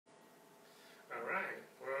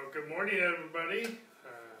Good morning, everybody.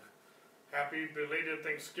 Happy belated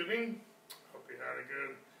Thanksgiving. Hope you had a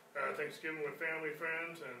good Thanksgiving with family,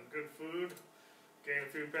 friends, and good food. Gained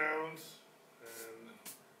a few pounds. And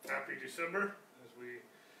happy December as we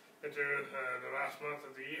enter the last month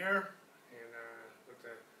of the year. And with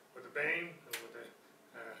the bang, and with the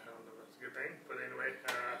I don't know if that's a good thing, but anyway,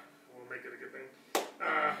 we'll make it a good thing.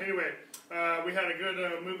 We had a good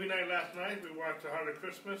movie night last night. We watched The Heart of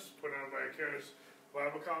Christmas, put on by Charis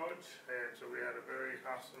Bible College, and so we had a very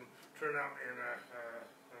awesome turnout in a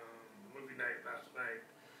movie night last night.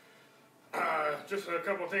 Just a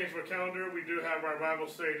couple of things for calendar. We do have our Bible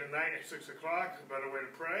study tonight at 6 o'clock, A Better Way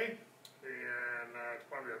to Pray, and it's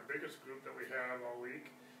probably our biggest group that we have all week,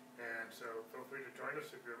 and so feel free to join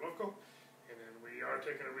us if you're local. And then we are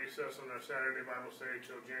taking a recess on our Saturday Bible study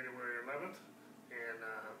till January 11th, and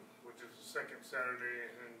which is the second Saturday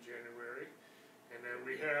in January. And then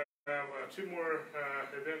we have two more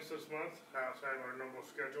events this month outside of our normal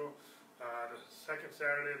schedule. The second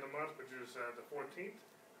Saturday of the month, which is the 14th,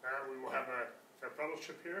 we will have a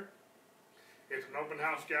fellowship here. It's an open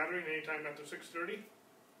house gathering anytime after 6:30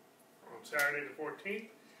 on Saturday the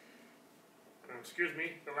 14th.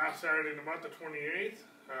 The last Saturday of the month, the 28th,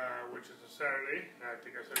 which is a Saturday. I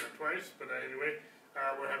think I said that twice, but anyway,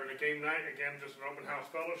 we're having a game night. Again, just an open house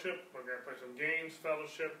fellowship. We're going to play some games,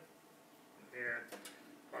 fellowship, and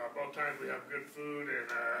both times we have good food and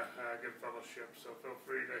good fellowship. So feel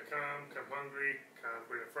free to come hungry, come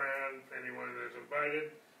bring a friend, anyone that is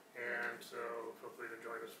invited, and so feel free to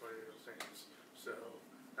join us for any of those things. So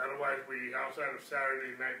otherwise, outside of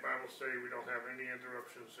Saturday night Bible study, we don't have any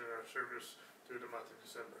interruptions in our service through the month of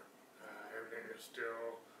December. Everything is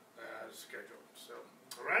still scheduled. So,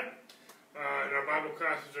 all right. And our Bible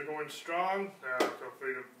classes are going strong. Feel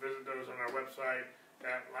free to visit those on our website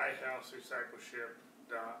at lighthousediscipleship.org.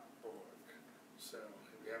 So,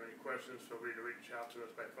 if you have any questions, feel free to reach out to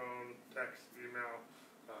us by phone, text, email.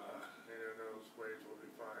 Any of those ways will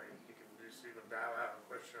be fine. You can just even dial out a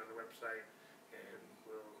question on the website, and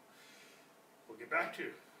we'll get back to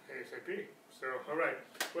you ASAP. So, all right.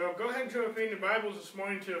 Well, go ahead and turn your Bibles this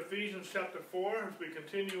morning to Ephesians chapter 4 as we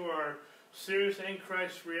continue our series in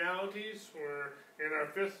Christ Realities. We're in our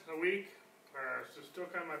 5th week. So still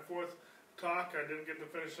kind of my 4th talk. I didn't get to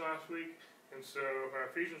finish last week. And so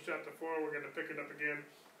Ephesians chapter 4, we're going to pick it up again,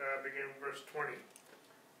 begin verse 20.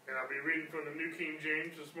 And I'll be reading from the New King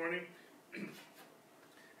James this morning.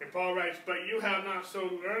 And Paul writes, "But you have not so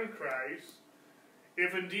learned Christ,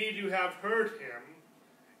 if indeed you have heard him,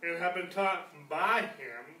 and have been taught by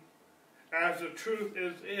him, as the truth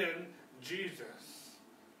is in Jesus,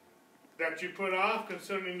 that you put off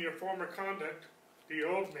concerning your former conduct the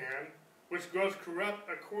old man, which grows corrupt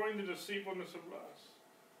according to the deceitfulness of lust."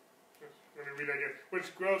 Let me read that again.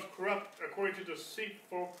 "Which grows corrupt according to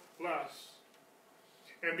deceitful lust.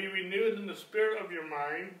 And be renewed in the spirit of your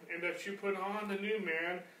mind, and that you put on the new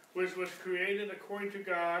man, which was created according to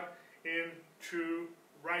God in true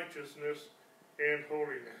righteousness and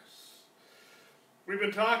holiness." We've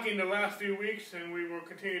been talking the last few weeks, and we will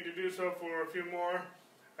continue to do so for a few more,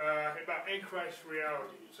 about in Christ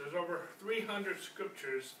realities. There's over 300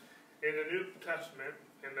 scriptures in the New Testament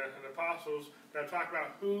and the apostles that talk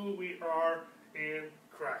about who we are in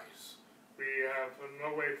Christ. We have in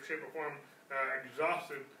no way, shape, or form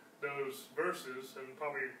exhausted those verses, and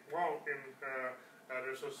probably won't.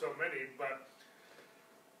 There's so many, but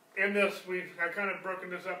in this, I've kind of broken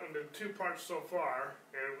this up into 2 parts so far.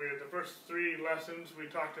 And the first 3 lessons, we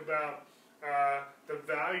talked about the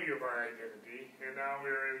value of our identity, and now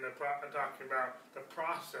we're talking about the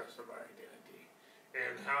process of our identity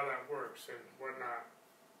and how that works and whatnot.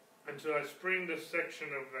 And so I spring this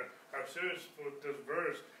section of our series with this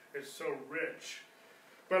verse. It's so rich.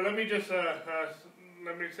 But let me just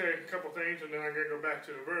let me say a couple things, and then I'm going to go back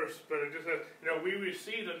to the verse. But it just says, we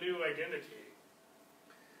received a new identity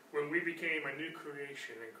when we became a new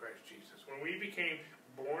creation in Christ Jesus. When we became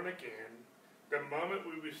born again, the moment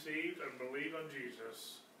we received and believed on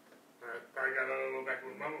Jesus, I got a little back.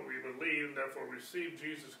 The moment we believed, and therefore received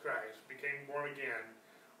Jesus Christ, became born again,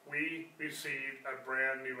 we received a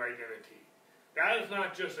brand new identity. That is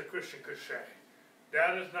not just a Christian cliche.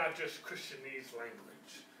 That is not just Christianese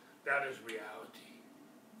language. That is reality.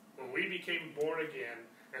 When we became born again,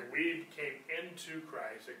 and we came into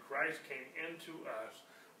Christ, and Christ came into us,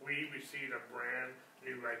 we received a brand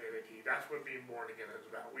new identity. That's what being born again is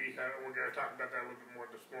about. We're going to talk about that a little bit more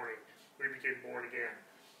this morning. We became born again.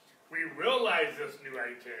 We realize this new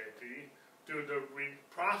identity through the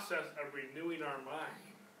process of renewing our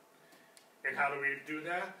mind. And how do we do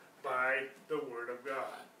that? By the Word of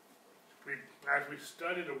God. as we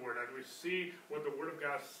study the Word, as we see what the Word of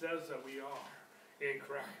God says that we are in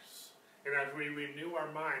Christ, and as we renew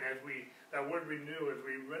our mind, that word renew, as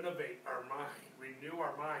we renovate our mind, renew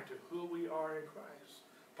our mind to who we are in Christ.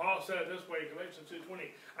 Paul said it this way in Galatians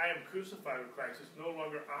 2:20, I am crucified with Christ. It's no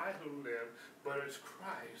longer I who live, but it's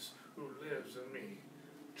Christ who lives in me.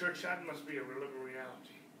 Church, that must be a living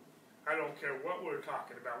reality. I don't care what we're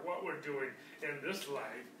talking about, what we're doing in this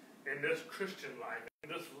life, in this Christian life, in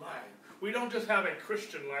this life. We don't just have a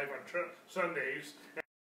Christian life on Sundays and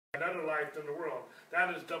another life in the world.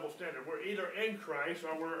 That is double standard. We're either in Christ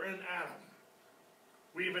or we're in Adam.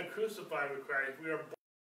 We've been crucified with Christ. We are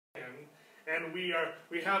born again, and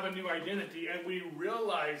we have a new identity, and we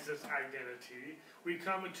realize this identity. We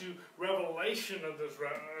come into revelation of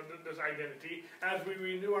this identity as we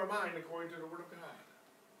renew our mind according to the Word of God.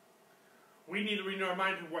 We need to renew our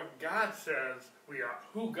mind to what God says we are,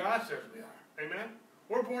 who God says we are. Amen?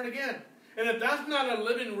 We're born again. And if that's not a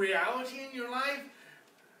living reality in your life,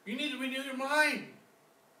 you need to renew your mind.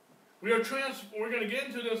 We're going to get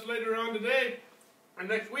into this later on today and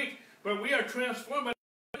next week, but we are transformed by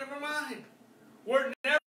the renewing of our mind. We're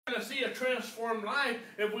never going to see a transformed life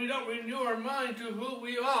if we don't renew our mind to who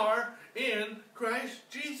we are in Christ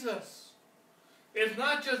Jesus. It's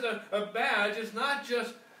not just a badge. It's not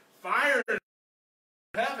just fire in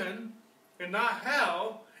heaven and not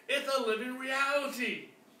hell. It's a living reality.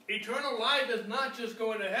 Eternal life is not just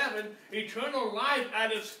going to heaven. Eternal life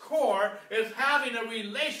at its core is having a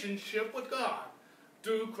relationship with God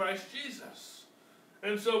through Christ Jesus.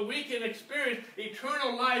 And so we can experience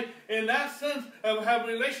eternal life in that sense of having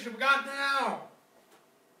a relationship with God now.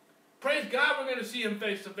 Praise God, we're going to see Him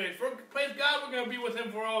face to face. Praise God, we're going to be with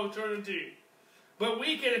Him for all eternity. But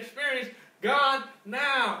we can experience God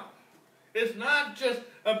now. It's not just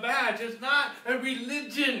a badge. It's not a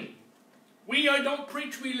religion. We don't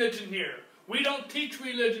preach religion here. We don't teach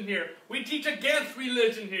religion here. We teach against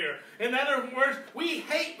religion here. In other words, we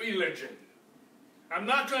hate religion. I'm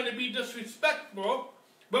not trying to be disrespectful,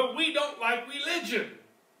 but we don't like religion.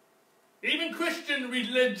 Even Christian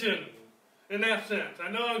religion, in that sense. I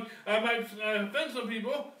know I might offend some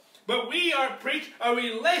people, but we preach a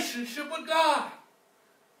relationship with God.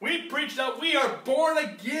 We preach that we are born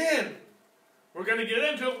again. We're going to get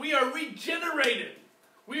into it. We are regenerated.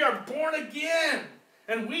 We are born again.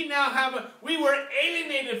 And we now we were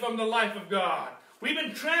alienated from the life of God. We've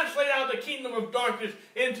been translated out of the kingdom of darkness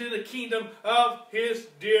into the kingdom of His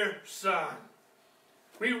dear Son.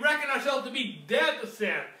 We reckon ourselves to be dead to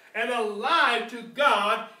sin and alive to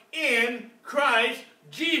God in Christ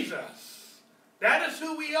Jesus. That is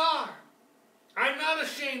who we are. I'm not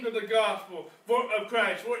ashamed of the gospel of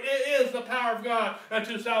Christ, for it is the power of God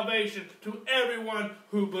unto salvation to everyone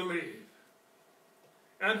who believes.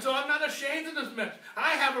 And so I'm not ashamed of this message.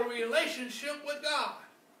 I have a relationship with God.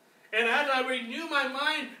 And as I renew my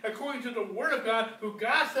mind according to the Word of God, who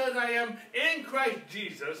God says I am in Christ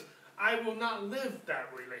Jesus, I will not live that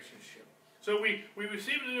relationship. So we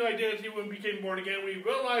received a new identity when we became born again. We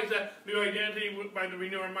realized that new identity by the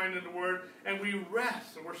renewing our mind in the Word, and we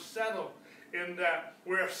rest and we're settled in that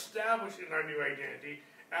we're established in our new identity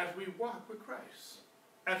as we walk with Christ,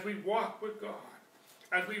 as we walk with God,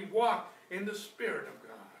 as we walk in the Spirit of God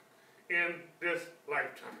in this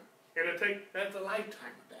lifetime. And that's a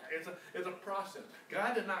lifetime of that. It's a process.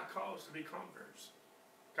 God did not call us to be converts.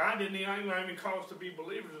 God didn't even call us to be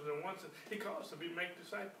believers in once. He called us to make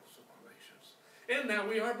disciples of all nations. In that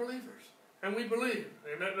we are believers. And we believe.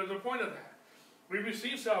 And there's a point of that. We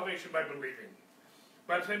receive salvation by believing.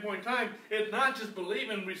 But at the same point in time, it's not just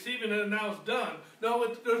believing, receiving it, and now it's done.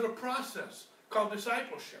 No, there's a process called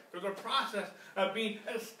discipleship. There's a process of being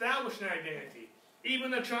established in identity.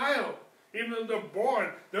 Even a child, even though they're born,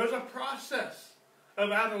 there's a process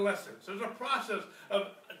of adolescence. There's a process of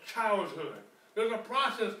childhood. There's a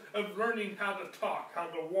process of learning how to talk, how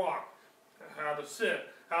to walk, how to sit,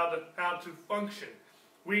 how to function.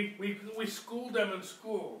 We school them in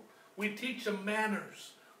school. We teach them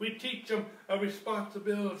manners. We teach them a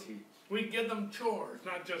responsibility. We give them chores,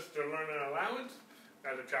 not just to learn an allowance.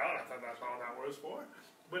 As a child, I thought that's all that was for.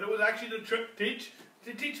 But it was actually to teach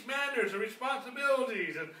manners and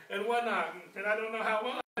responsibilities and whatnot. And I don't know how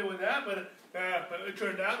well I did with that, but it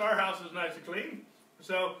turned out our house is nice and clean.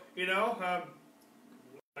 So, anyway,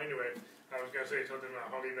 I was going to say something,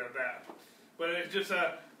 I'll leave it at that. But it's just,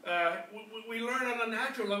 we learn on a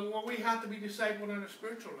natural level, well, we have to be discipled on a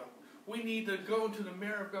spiritual level. We need to go into the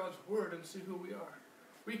mirror of God's Word and see who we are.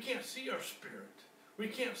 We can't see our spirit. We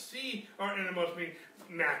can't see our innermost being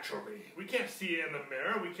naturally. We can't see it in the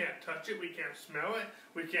mirror. We can't touch it. We can't smell it.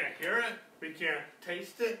 We can't hear it. We can't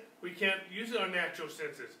taste it. We can't use our natural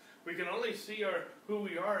senses. We can only see who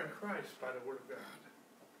we are in Christ by the Word of God.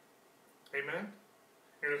 Amen?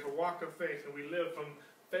 And it's a walk of faith, and we live from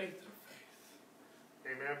faith to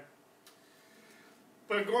faith. Amen?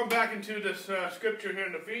 But going back into this scripture here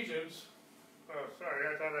in Ephesians, oh, sorry,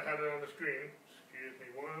 I thought I had it on the screen. Excuse me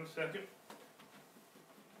 1 second.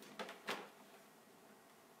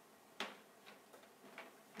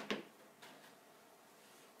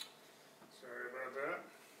 Sorry about that.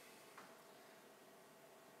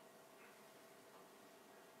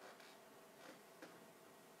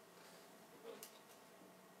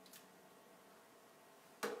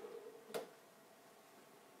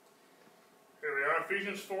 Here we are,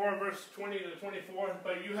 Ephesians 4, verse 20 to 24.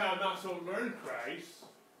 But you have not so learned Christ,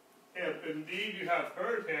 if indeed you have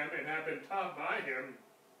heard him and have been taught by him,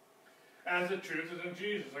 as the truth is in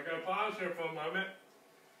Jesus. I'm going to pause here for a moment.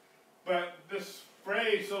 But this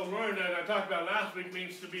phrase, so learned, that I talked about last week,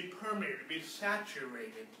 means to be permeated, to be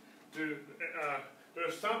saturated.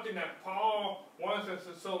 There's something that Paul wants us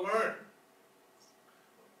to so learn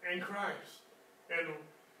in Christ. And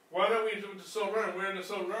what are we to so learn? We're to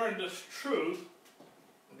so learn this truth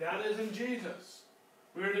that is in Jesus.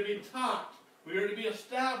 We're to be taught. We are to be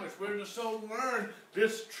established. We're to so learn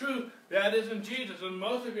this truth that is in Jesus. And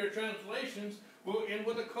most of your translations will end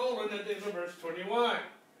with a colon at the end of verse 21.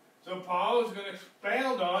 So Paul is going to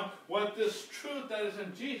expound on what this truth that is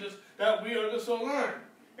in Jesus that we are to so learn.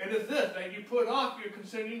 And it's this, that you put off your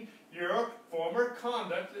concerning your former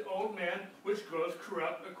conduct, the old man, which grows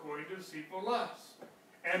corrupt according to deceitful lusts,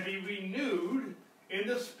 and be renewed in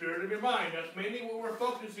the spirit of your mind. That's mainly what we're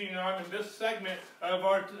focusing on in this segment of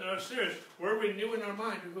our series. We're renewing our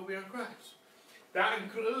mind to who we are in Christ. That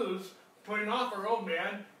includes putting off our old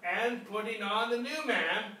man and putting on the new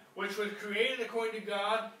man, which was created according to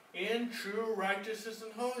God in true righteousness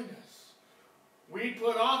and holiness. We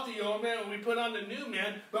put off the old man and we put on the new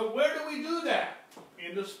man, but where do we do that?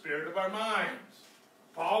 In the spirit of our minds.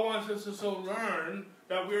 Paul wants us to so learn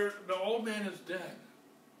that the old man is dead.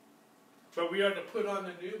 But we are to put on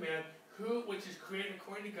the new man, which is created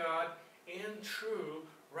according to God in true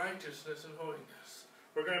righteousness and holiness.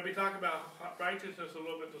 We're going to be talking about righteousness a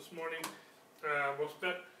little bit this morning.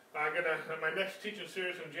 My next teaching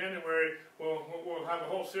series in January, we'll have a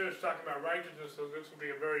whole series talking about righteousness, so this will be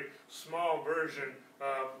a very small version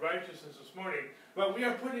of righteousness this morning. But we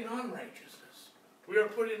are putting on righteousness. We are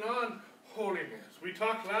putting on holiness. We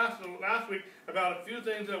talked last week about a few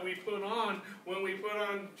things that we put on when we put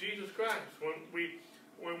on Jesus Christ.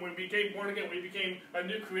 When we became born again, we became a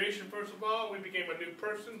new creation, first of all. We became a new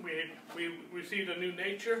person. We received a new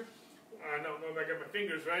nature. I don't know if I got my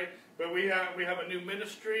fingers right, but we have a new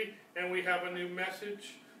ministry, and we have a new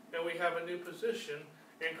message, and we have a new position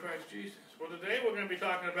in Christ Jesus. Well, today we're going to be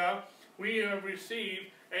talking about we have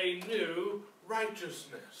received a new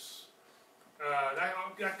righteousness.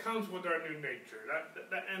 That comes with our new nature,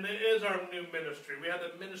 and it is our new ministry. We have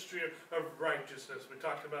the ministry of righteousness. We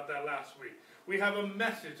talked about that last week. We have a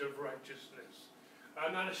message of righteousness.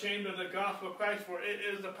 I'm not ashamed of the gospel of Christ, for it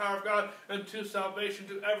is the power of God unto salvation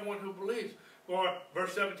to everyone who believes. For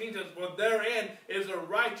verse 17 says, "For therein is the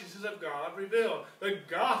righteousness of God revealed." The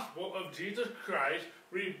gospel of Jesus Christ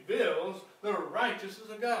reveals the righteousness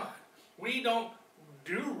of God. We don't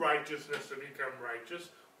do righteousness to become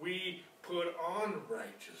righteous. We put on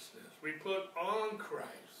righteousness. We put on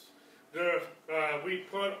Christ. We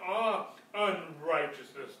put on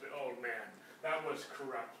unrighteousness, the old man. That was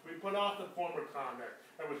corrupt. We put off the former conduct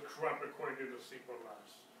that was corrupt according to deceitful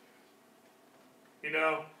lust. You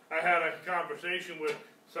know, I had a conversation with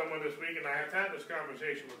someone this week, and I have had this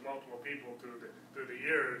conversation with multiple people through the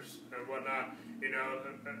years and whatnot. You know,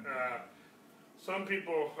 some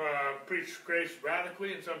people preach grace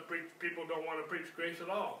radically, and some people don't want to preach grace at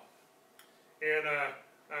all. And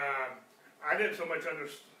I didn't so much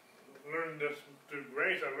learn this through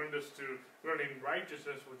grace. I learned this through learning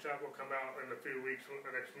righteousness, which that will come out in a few weeks,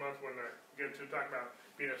 next month, when I get to talk about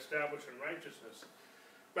being established in righteousness.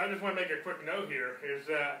 But I just want to make a quick note here, is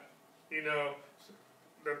that, you know,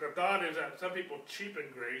 the thought is that some people cheapen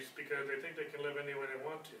grace because they think they can live any way they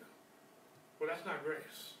want to. Well, that's not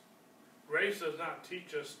grace. Grace does not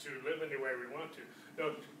teach us to live any way we want to.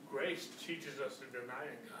 No, grace teaches us to deny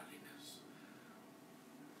ungodliness.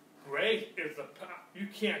 Grace is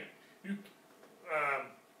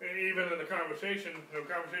even in the conversation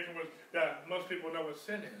was that most people know what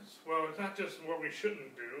sin is. Well, it's not just what we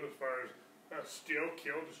shouldn't do as far as steal,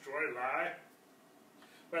 kill, destroy, lie.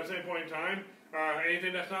 But at the same point in time,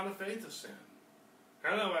 anything that's not a faith is sin.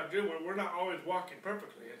 I know what I do. We're not always walking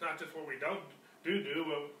perfectly. It's not just what we don't do,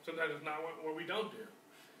 but sometimes it's not what we don't do.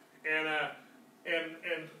 And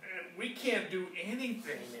And we can't do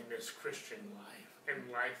anything in this Christian life,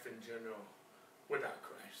 and life in general, without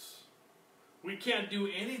Christ. We can't do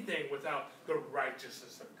anything without the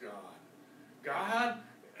righteousness of God. God,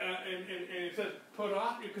 and it says, put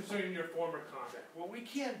off your concerning your former conduct. Well, we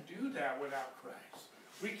can't do that without Christ.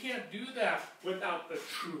 We can't do that without the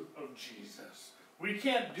truth of Jesus. We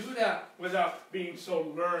can't do that without being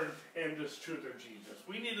so learned in this truth of Jesus.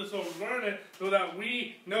 We need to so learn it so that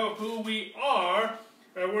we know who we are.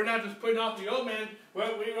 We're not just putting off the old man,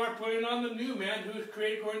 but we are putting on the new man who is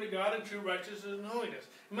created according to God in true righteousness and holiness.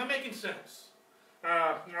 Am I making sense?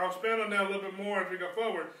 I'll expand on that a little bit more as we go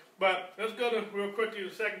forward. But let's go to real quickly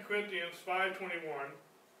to 2 Corinthians 5:21.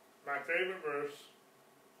 My favorite verse.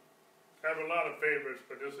 I have a lot of favorites,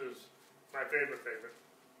 but this is my favorite.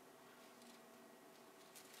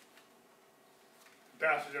 The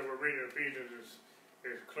passage that we're reading in Ephesians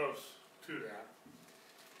is close to that.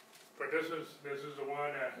 But this is the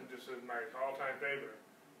one that this is my all-time favorite.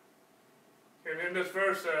 And in this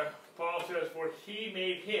verse, Paul says, "For he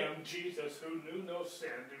made him, Jesus, who knew no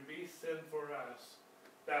sin, to be sin for us,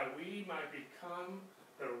 that we might become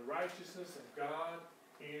the righteousness of God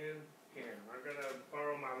in him." I'm going to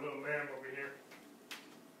borrow my little lamb over here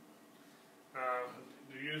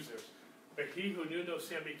to use this. "But he who knew no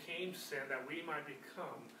sin became sin, that we might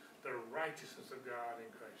become the righteousness of God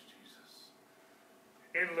in Christ Jesus."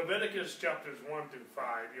 In Leviticus chapters 1 through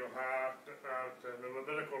 5, you'll have the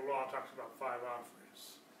Levitical law talks about 5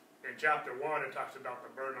 offerings. In chapter 1, it talks about the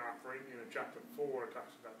burnt offering. And in chapter 4, it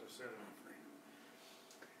talks about the sin offering.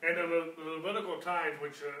 And the Levitical times,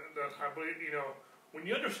 which I believe, when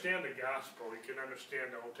you understand the gospel, you can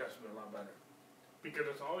understand the Old Testament a lot better. Because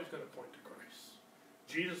it's always going to point to Christ.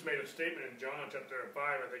 Jesus made a statement in John chapter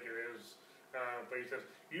 5, I think it is, but he says,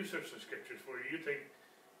 "You search the scriptures, for you think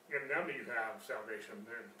in them you have salvation,"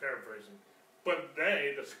 paraphrasing. "But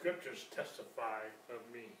the scriptures testify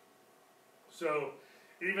of me." So,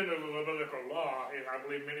 even in the Levitical law, I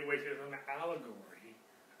believe in many ways is an allegory,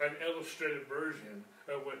 an illustrated version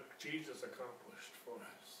of what Jesus accomplished for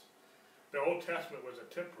us. The Old Testament was a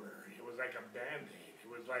temporary. It was like a band-aid. It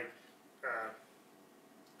was like,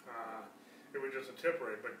 it was just a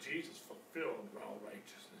temporary, but Jesus fulfilled all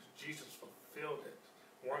righteousness. Jesus fulfilled it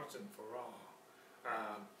once and for all.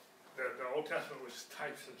 The Old Testament was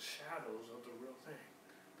types and shadows of the real thing.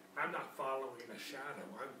 I'm not following a shadow.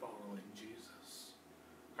 I'm following Jesus.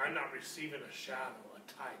 I'm not receiving a shadow, a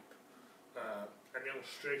type, an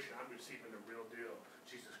illustration. I'm receiving the real deal,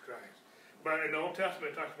 Jesus Christ. But in the Old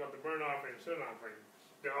Testament, it talks about the burnt offering and sin offering.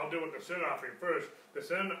 I'll deal with the sin offering first. Both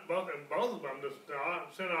of them, the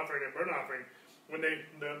sin offering and burnt offering, when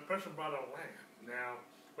the person bought a lamb. Now,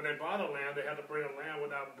 when they bought a lamb, they had to bring a lamb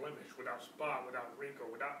without blemish, without spot, without wrinkle,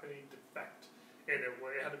 without any defect. And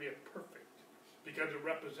it had to be perfect, because it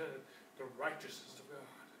represented the righteousness of God,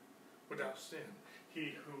 without sin.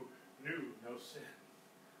 He who knew no sin.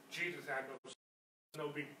 Jesus had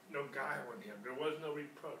no guile in him. There was no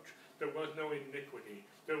reproach. There was no iniquity.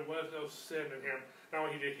 There was no sin in him. Not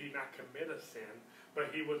only did he not commit a sin,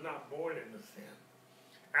 but he was not born into sin.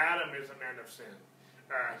 Adam is a man of sin.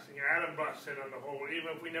 Adam brought sin on the whole.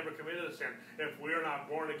 Even if we never committed a sin, if we're not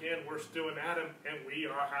born again, we're still in Adam, and we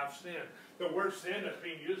have sin. The word sin that's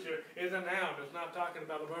being used here is a noun. It's not talking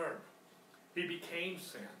about a verb. He became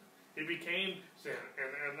sin. He became sin.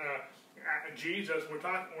 And Jesus,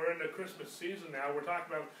 we're in the Christmas season now. We're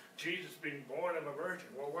talking about Jesus being born of a virgin.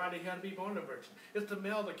 Well, why did he have to be born of a virgin? It's the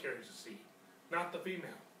male that carries the seed, not the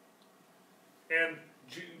female. And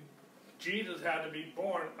Jesus had to be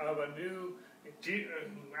born of a new.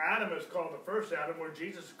 Adam is called the first Adam, where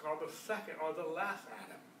Jesus is called the second or the last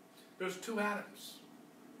Adam. There's 2 Adams.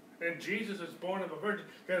 And Jesus is born of a virgin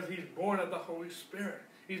because he's born of the Holy Spirit.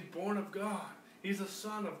 He's born of God. He's the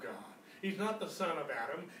Son of God. He's not the son of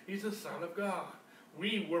Adam. He's the Son of God.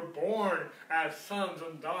 We were born as sons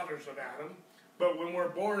and daughters of Adam, but when we're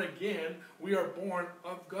born again, we are born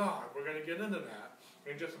of God. We're going to get into that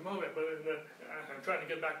in just a moment. But I'm trying to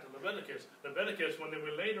get back to Leviticus. Leviticus, when they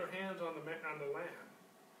laid their hands on the lamb,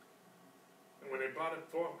 and when they brought it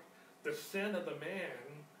forward, the sin of the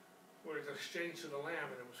man was exchanged to the lamb,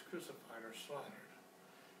 and it was crucified or slaughtered.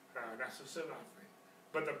 That's the sin offering.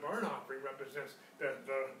 But the burnt offering represents the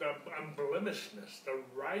unblemishedness, the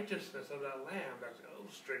righteousness of that lamb that's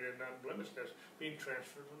illustrated in that unblemishedness being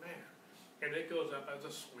transferred to man. And it goes up as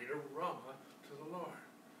a sweet aroma to the Lord.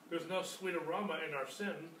 There's no sweet aroma in our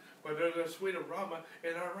sin, but there's a sweet aroma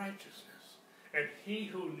in our righteousness. And he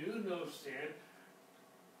who knew no sin,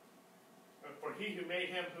 for he who made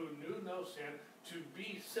him who knew no sin to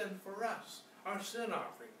be sin for us, our sin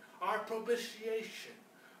offering, our propitiation,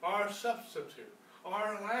 our substitute,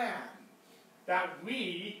 our lamb, that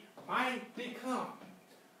we might become.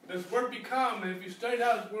 This word become, if you study it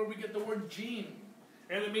out, is where we get the word gene.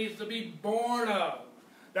 And it means to be born of.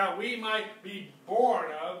 That we might be born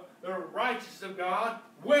of the righteousness of God.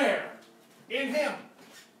 Where? In Him.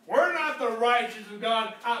 We're not the righteousness of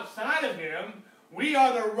God outside of Him. We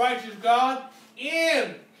are the righteous God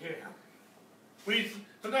in Him.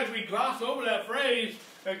 Sometimes we gloss over that phrase,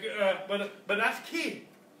 but that's key.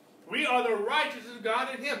 We are the righteousness of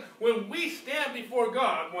God in Him. When we stand before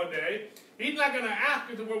God one day, He's not going to ask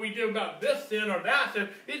us what we did about this sin or that sin.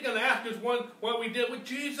 He's going to ask us what we did with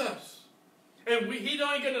Jesus. And He's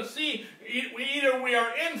only going to see, either we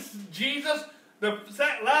are in Jesus, the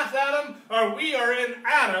last Adam, or we are in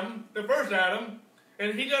Adam, the first Adam.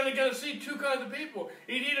 And He's only going to see two kinds of people.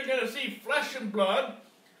 He's either going to see flesh and blood,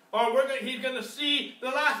 or He's going to see the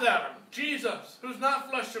last Adam, Jesus, who's not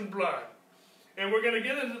flesh and blood. And we're going to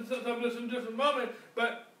get into some of this in just a moment.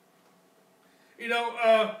 But,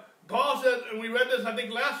 Paul said, and we read this, I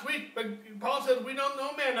think, last week, but Paul said, we don't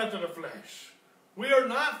know man after the flesh. We are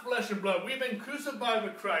not flesh and blood. We've been crucified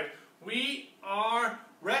with Christ. We are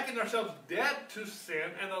reckoning ourselves dead to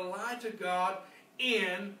sin and alive to God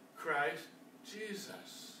in Christ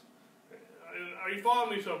Jesus. Are you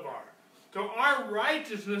following me so far? So our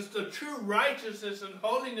righteousness, the true righteousness and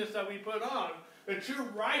holiness that we put on, the true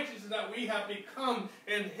righteousness that we have become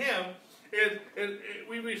in Him,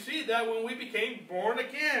 we received that when we became born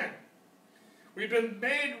again. We've been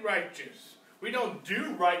made righteous. We don't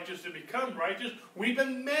do righteous to become righteous. We've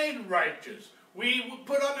been made righteous. We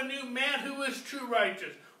put on a new man who is true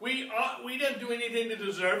righteous. We didn't do anything to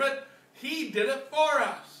deserve it. He did it for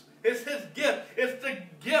us. It's His gift. It's the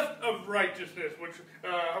gift of righteousness, which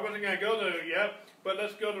I wasn't going to go there yet, but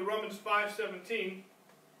let's go to Romans 5:17.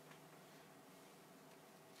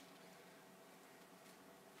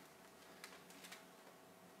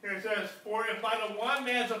 And it says, for if by the one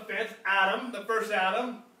man's offense, Adam, the first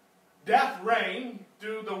Adam, death reigned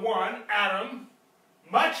through the one, Adam,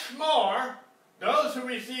 much more those who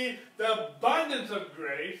receive the abundance of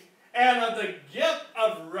grace and of the gift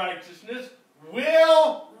of righteousness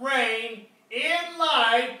will reign in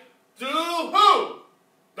life through who?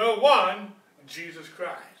 The one, Jesus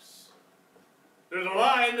Christ. There's a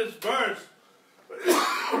line in this verse.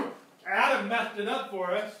 Adam messed it up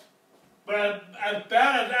for us. But as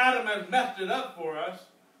bad as Adam has messed it up for us,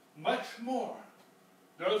 much more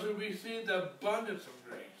those who receive the abundance of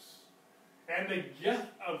grace and the gift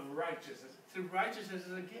of righteousness. See, righteousness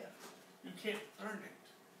is a gift. You can't earn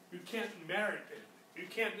it. You can't merit it. You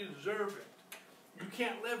can't deserve it. You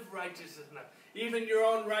can't live righteousness enough. Even your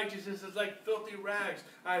own righteousness is like filthy rags,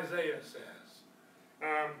 Isaiah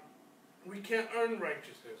says. We can't earn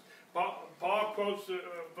righteousness. Paul quotes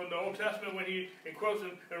from the Old Testament when he quotes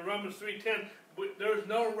in Romans 3:10, there's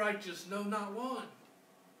no righteous, no, not one.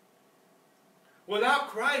 Without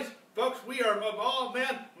Christ, folks, we are of all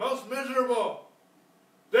men most miserable.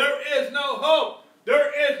 There is no hope.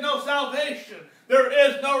 There is no salvation. There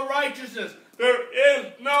is no righteousness. There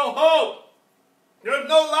is no hope. There's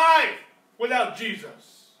no life without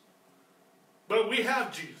Jesus. But we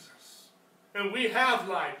have Jesus. And we have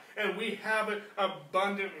life. And we have it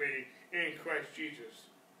abundantly in Christ Jesus.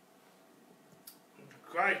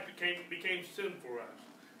 Christ became sin for us.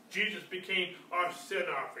 Jesus became our sin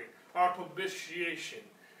offering, our propitiation.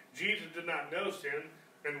 Jesus did not know sin.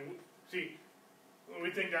 And see,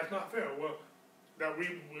 we think that's not fair. Well, that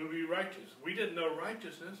we will be righteous. We didn't know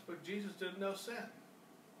righteousness, but Jesus didn't know sin.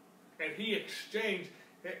 And He exchanged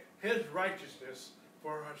His righteousness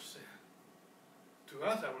for our sin. To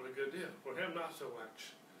us, that was a good deal. For Him, not so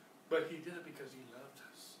much. But He did it because He loved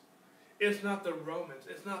us. It's not the Romans,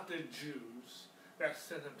 it's not the Jews that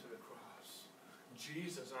sent Him to the cross.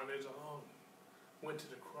 Jesus, on His own, went to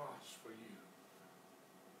the cross for you.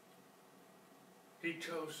 He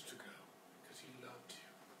chose to go because He loved you.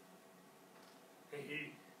 And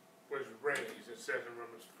He was raised, it says in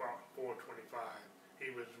Romans 4:25,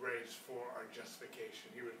 He was raised for our justification.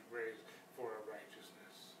 He was raised for our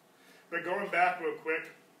righteousness. But going back real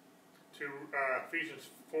quick to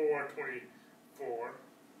Ephesians 4:24,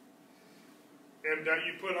 and that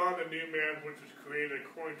you put on the new man which was created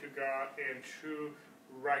according to God in true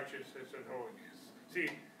righteousness and holiness. See,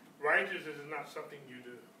 righteousness is not something you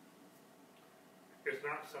do. It's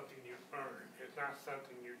not something you earn. It's not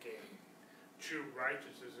something you gain. True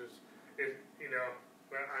righteousness is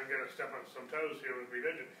I'm going to step on some toes here with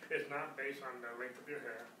religion. It's not based on the length of your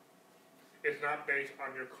hair. It's not based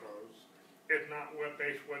on your clothes. It's not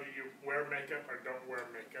based whether you wear makeup or don't wear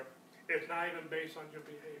makeup. It's not even based on your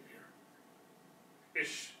behavior. It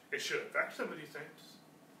should affect some of these things.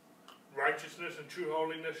 righteousness and true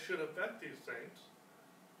holiness should affect these things.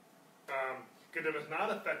 Because if it's not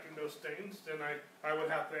affecting those things, then I would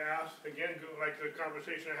have to ask, again, like the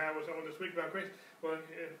conversation I had with someone this week about grace. Well,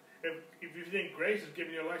 if you think grace is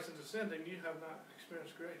giving you a license to sin, then you have not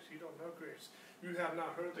experienced grace. You don't know grace. You have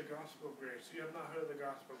not heard the gospel of grace. You have not heard the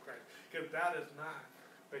gospel of Christ. Because that is not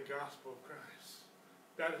the gospel of Christ.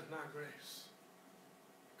 That is not grace.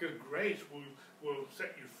 Because grace will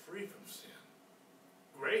set you free from sin.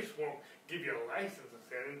 Grace won't give you a license to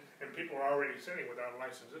sin, and people are already sinning without a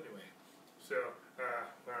license anyway. So,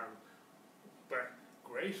 but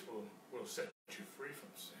grace will set you free from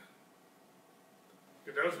sin.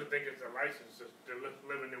 Because those who think it's a license to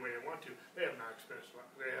live in the way they want to, they have not experienced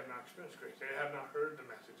grace. They have not heard the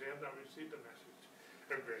message. They have not received the message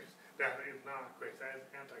of grace. That is not grace. That is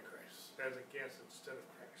antichrist. That is against instead of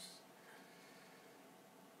Christ.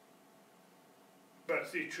 But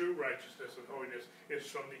see, true righteousness and holiness is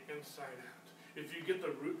from the inside out. If you get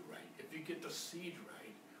the root right, if you get the seed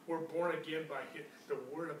right, we're born again by the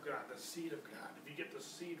Word of God, the seed of God. If you get the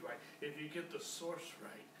seed right, if you get the source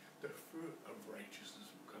right, the fruit of righteousness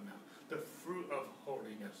will come out. The fruit of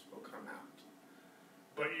holiness will come out.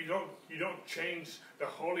 But you don't change the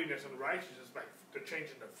holiness and righteousness by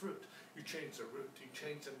changing the fruit. You change the root. You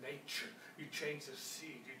change the nature. You change the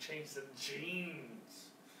seed. You change the genes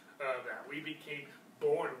of that. We became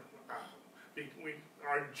born.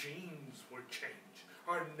 Our genes were changed.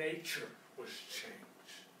 Our nature was changed.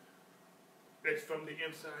 It's from the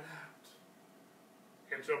inside out.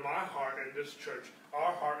 And so my heart in this church,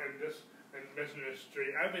 our heart in this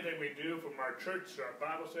ministry, everything we do from our church to our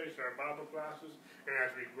Bible studies to our Bible classes, and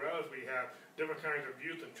as we grow, as we have different kinds of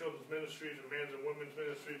youth and children's ministries and men's and women's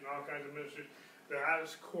ministries and all kinds of ministries, that at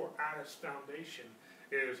its core, at its foundation,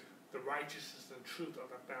 is the righteousness and truth of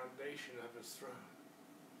the foundation of His throne.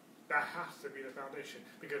 That has to be the foundation,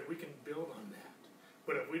 because we can build on that.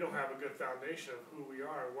 But if we don't have a good foundation of who we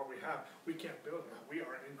are and what we have, we can't build that. We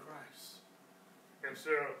are in Christ. And so,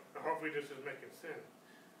 hopefully this is making sense.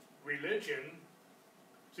 Religion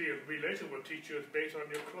will teach you it's based on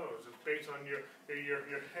your clothes. It's based on your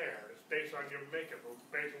hair. It's based on your makeup. It's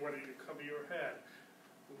based on whether you cover your head.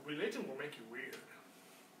 Religion will make you weird.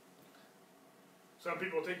 Some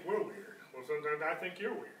people think we're weird. Well, sometimes I think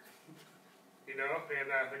you're weird. You know, and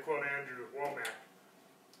they quote Andrew Womack.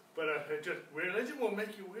 But religion will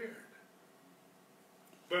make you weird.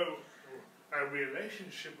 But a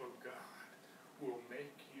relationship with God will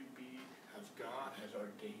make you be as God has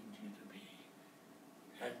ordained you to be,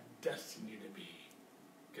 has destined you to be.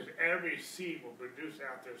 Because every seed will produce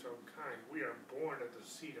out its own kind. We are born of the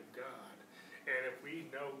seed of God. And if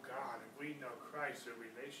we know God, if we know Christ, a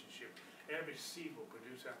relationship, every seed will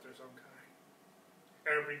produce out its own kind.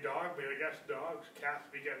 Every dog begets dogs, cats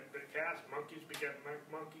beget cats, monkeys beget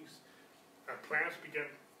monkeys, plants beget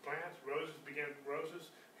plants, roses beget roses,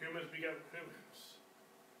 humans beget humans.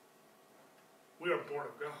 We are born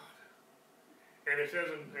of God. And it says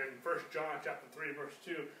in 1 John chapter 3, verse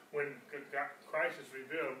 2, when Christ is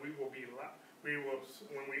revealed, we will be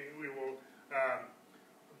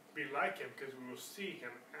like Him, because we will see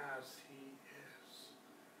Him as He is.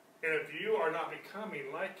 And if you are not becoming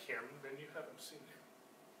like Him, then you haven't seen Him.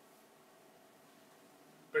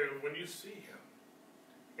 But when you see Him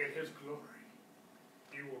in His glory,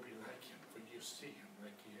 you will be like Him, for you see Him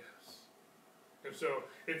like He is. And so,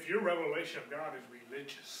 if your revelation of God is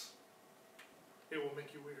religious, it will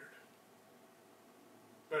make you weird.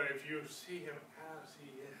 But if you see Him as He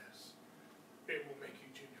is, it will make you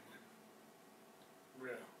genuine,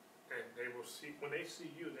 real. And they will see, when they see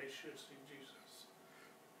you, they should see Jesus.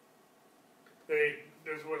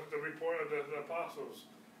 This was the report of the apostles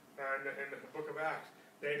in the book of Acts.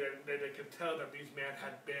 They could tell that these men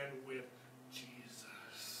had been with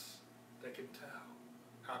Jesus. They could tell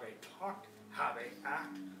how they talked, how they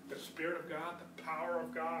act, the Spirit of God, the power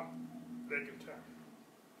of God. They could tell.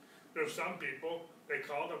 There's some people, they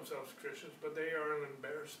call themselves Christians, but they are an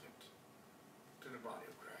embarrassment to the body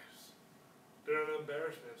of Christ. They're an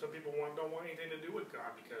embarrassment. Some people don't want anything to do with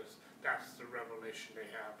God because that's the revelation they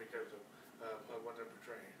have because of what they're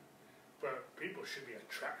portraying. But people should be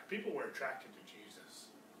attracted. People were attracted to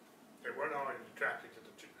Jesus. They weren't always attracted to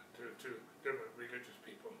different religious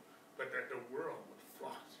people, but that the world would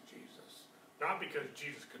flock to Jesus. Not because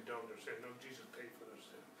Jesus condoned their sin. No, Jesus paid for their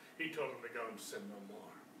sin. He told them to go and sin no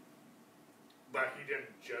more. But He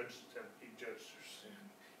didn't judge them. He judged their sin.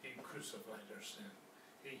 He crucified their sin.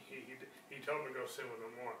 He told them to go sin no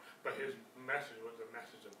more. But His message was a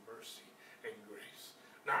message of mercy and grace.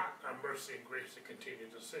 Not a mercy and grace to continue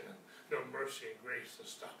to sin. No, mercy and grace to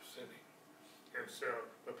stop sinning. And so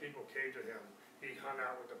the people came to Him he hung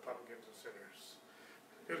out with the publicans and sinners.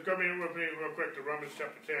 Just go with me real quick to Romans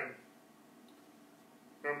chapter 10.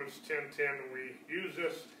 Romans 10:10. We use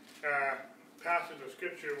this passage of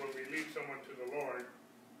Scripture when we lead someone to the Lord.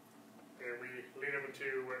 And we lead them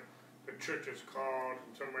into what the church is called,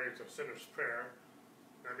 in some ways, a sinner's prayer.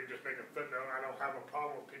 Let me just make a footnote. I don't have a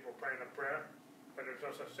problem with people praying a prayer, but there's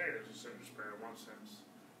no such thing as a sinner's prayer in one sense.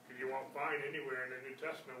 You won't find anywhere in the New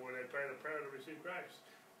Testament where they prayed a prayer to receive Christ.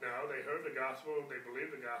 No, they heard the gospel, they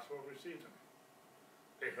believed the gospel, and received him.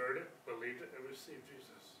 They heard it, believed it, and received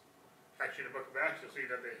Jesus. Actually, in the book of Acts, you'll see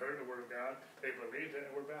that they heard the word of God, they believed it,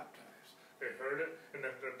 and were baptized. They heard it, and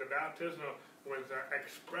the baptism was an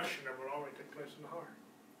expression of what already took place in the heart.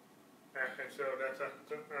 And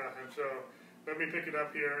so let me pick it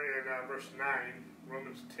up here in verse 9,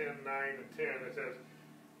 Romans 10:9 and 10. It says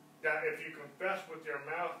that if you confess with your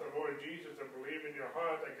mouth the Lord Jesus and believe in your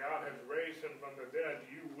heart that God has raised him from the dead,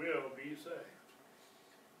 you will be saved.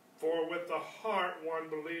 For with the heart one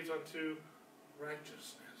believes unto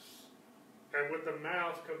righteousness, and with the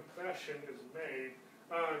mouth confession is made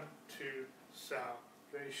unto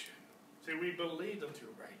salvation. See, we believe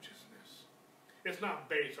unto righteousness. It's not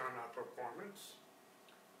based on our performance.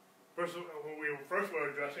 First, we were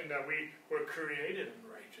addressing that we were created in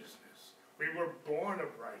righteousness. We were born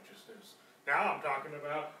of righteousness. Now I'm talking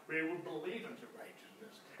about we would believe into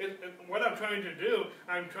righteousness. What I'm trying to do,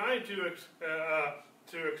 I'm trying to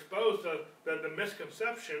expose the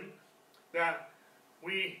misconception that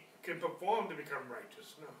we can perform to become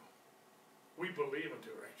righteous. No. We believe into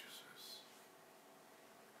righteousness.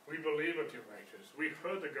 We believe unto righteousness. We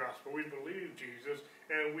heard the gospel. We believe Jesus.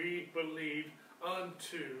 And we believe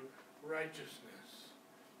unto righteousness.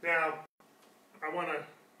 Now, I want to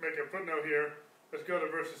make a footnote here. Let's go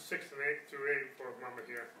to verses 6 and 8 through 8 for a moment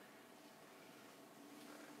here.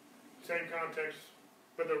 Same context.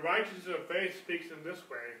 But the righteousness of faith speaks in this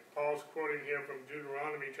way. Paul's quoting here from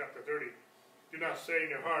Deuteronomy chapter 30. Do not say in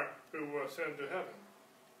your heart, who will ascend to heaven?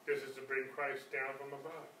 This is to bring Christ down from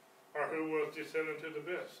above. Or who will descend into the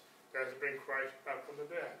abyss? That is to bring Christ up from the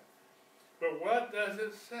dead. But what does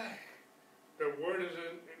it say? The word is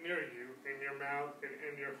near you, in your mouth and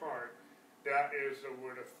in your heart. That is the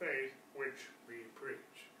word of faith which we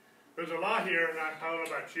preach. There's a lot here, and I don't know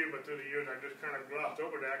about you, but through the years I just kind of glossed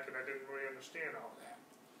over that because I didn't really understand all that.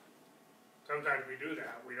 Sometimes we do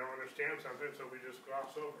that. We don't understand something, so we just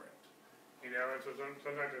gloss over it. You know, and so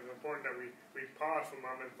sometimes it's important that we pause for a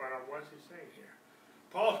moment and find out what's he saying here.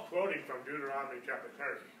 Paul's quoting from Deuteronomy chapter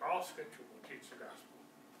 30. All Scripture will teach the gospel.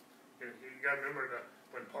 You got to remember that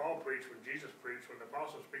when Paul preached, when Jesus preached, when the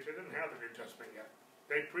apostles preached, they didn't have the New Testament yet.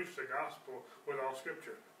 They preached the gospel with all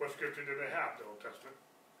Scripture. What Scripture did they have? The Old Testament.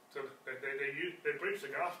 So they preached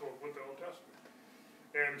the gospel with the Old Testament.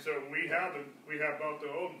 And so we have both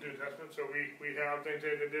the Old and New Testament, so we have things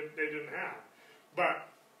they didn't have.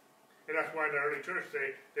 And that's why the early church,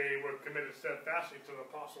 they were committed steadfastly to the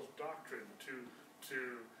apostles' doctrine, to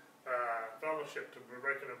fellowship, to the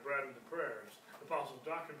breaking of bread and the prayers. The apostles'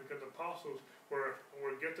 doctrine, because the apostles were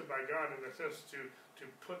gifted by God in a sense to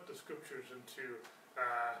put the Scriptures into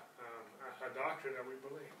a doctrine that we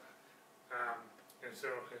believe. And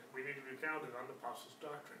so we need to be founded on the apostles'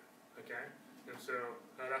 doctrine. Okay? And so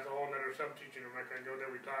that's a whole other sub-teaching. I'm not going to go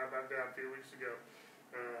there. We talked about that a few weeks ago.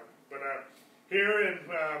 Here in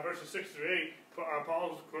verses 6 through 8,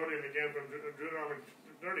 Paul's quoting again from Deuteronomy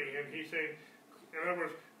 30, and he's saying, in other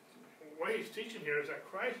words, what he's teaching here is that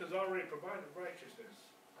Christ has already provided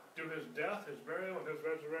righteousness through his death, his burial, and his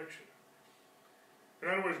resurrection.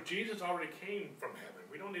 In other words, Jesus already came from heaven.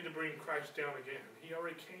 We don't need to bring Christ down again. He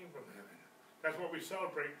already came from heaven. That's what we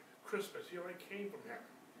celebrate Christmas. He already came from heaven.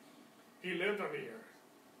 He lived on the earth.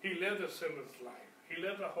 He lived a sinless life. He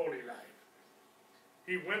lived a holy life.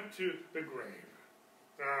 He went to the grave.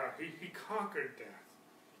 He conquered death.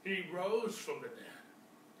 He rose from the dead.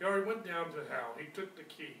 He already went down to hell. He took the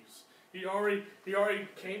keys. He already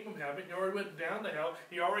came from heaven. He already went down to hell.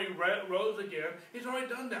 He already rose again. He's already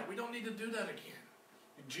done that. We don't need to do that again.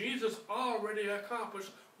 Jesus already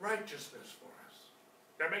accomplished righteousness for us.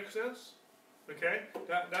 That makes sense? Okay?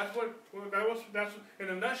 That's in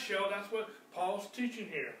a nutshell, that's what Paul's teaching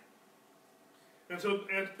here. And so,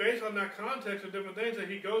 and based on that context of different things, that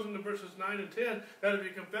he goes into verses 9 and 10, that if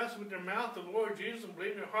you confess with your mouth the Lord Jesus and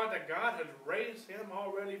believe in your heart that God has raised him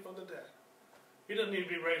already from the dead. He doesn't need to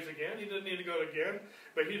be raised again. He doesn't need to go again.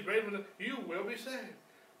 But he's raised from the dead. You will be saved.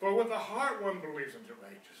 For with the heart one believes unto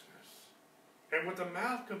righteousness. And with the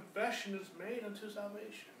mouth confession is made unto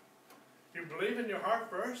salvation. You believe in your heart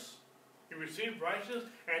first. You receive righteousness.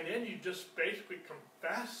 And then you just basically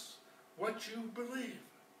confess what you believe.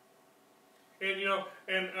 And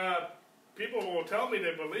people will tell me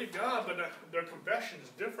they believe God, but their confession is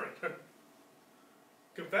different.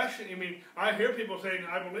 Confession, I mean, I hear people saying,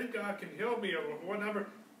 I believe God can heal me or whatever,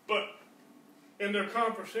 but in their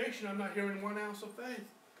conversation, I'm not hearing 1 ounce of faith.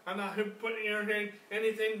 I'm not putting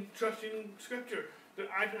anything trusting Scripture.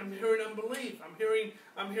 I'm hearing unbelief. I'm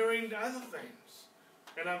hearing other things.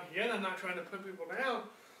 And I'm not trying to put people down.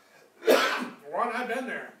 One, I've been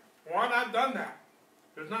there. One, I've done that.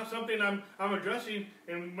 It's not something I'm addressing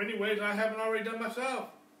in many ways I haven't already done myself.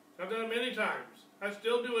 I've done it many times. I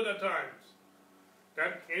still do it at times.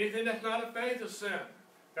 Anything that's not of faith is sin.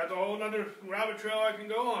 That's a whole other rabbit trail I can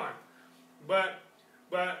go on. But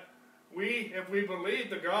if we believe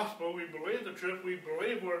the gospel, we believe the truth, we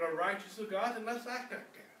believe we're the righteous of God, then let's act like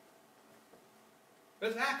it.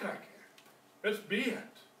 Let's act like it. Let's be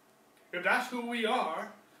it. If that's who we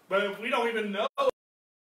are, but if we don't even know,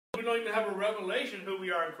 we don't even have a revelation who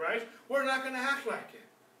we are in Christ, we're not going to act like it.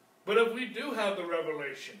 But if we do have the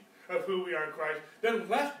revelation of who we are in Christ, then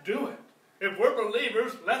let's do it. If we're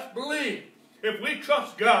believers, let's believe. If we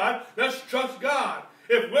trust God, let's trust God.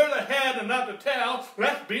 If we're the head and not the tail,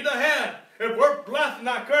 let's be the head. If we're blessed and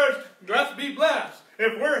not cursed, let's be blessed.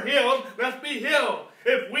 If we're healed, let's be healed.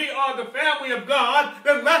 If we are the family of God,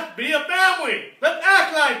 then let's be a family. Let's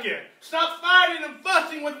act like it. Stop fighting and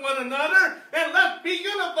fussing with one another, and let's be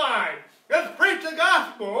unified. Let's preach the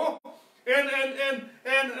gospel, and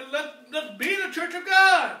let's be the church of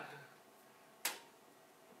God.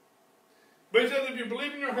 But he says, if you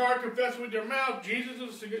believe in your heart, confess with your mouth, Jesus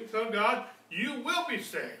is the Son of God, you will be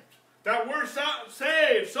saved. That word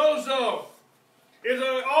saved, sozo, is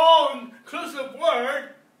an all-inclusive word.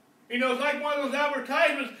 You know, it's like one of those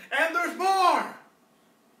advertisements, and there's more.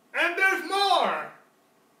 And there's more.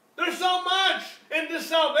 There's so much in this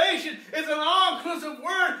salvation. It's an all-inclusive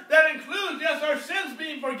word that includes, yes, our sins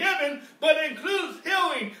being forgiven, but it includes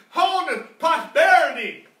healing, wholeness,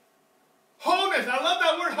 prosperity. Wholeness. I love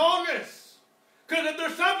that word, wholeness. Because if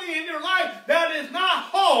there's something in your life that is not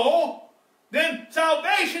whole, then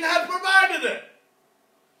salvation has provided it.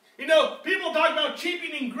 You know, people talk about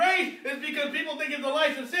cheapening grace is because people think it's a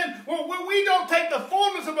license sin. Well, when we don't take the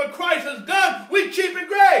fullness of what Christ has done, we cheapen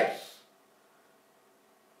grace.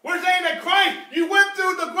 We're saying that Christ, you went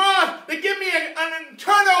through the cross to give me an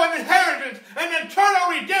eternal inheritance, an eternal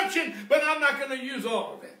redemption, but I'm not going to use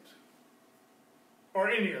all of it. Or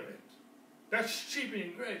any of it. That's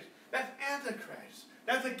cheapening grace. That's antichrist.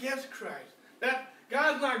 That's against Christ.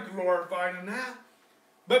 God's not glorified in that.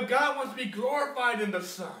 But God wants to be glorified in the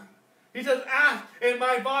Son. He says, ask in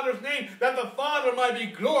my Father's name that the Father might be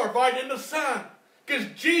glorified in the Son. Because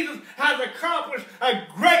Jesus has accomplished a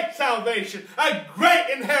great salvation, a great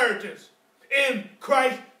inheritance in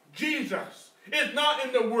Christ Jesus. It's not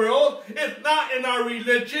in the world. It's not in our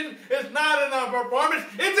religion. It's not in our performance.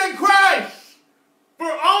 It's in Christ.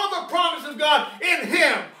 For all the promises of God in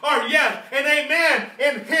Him are yes and amen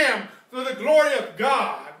in Him for the glory of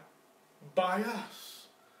God by us.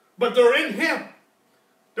 But they're in Him.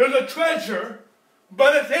 There's a treasure,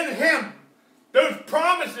 but it's in Him. There's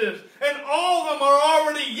promises, and all of them are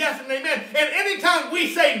already yes and amen. And anytime we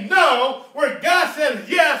say no, where God says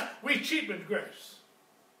yes, we cheapen grace.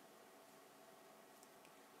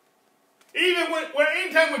 Even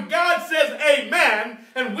anytime God says amen,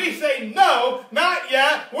 and we say no, not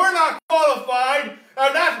yet, we're not qualified,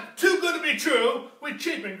 or that's too good to be true, we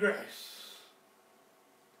cheapen grace.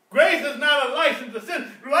 Grace is not a license to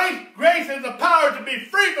sin. Grace is the power to be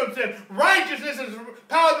free from sin. Righteousness is the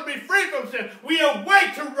power to be free from sin. We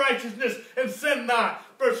awake to righteousness and sin not.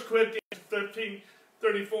 1 Corinthians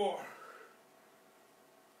 13:34.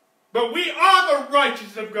 But we are the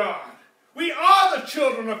righteous of God. We are the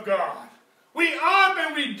children of God. We are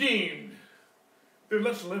been redeemed. Then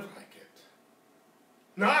let's live like it.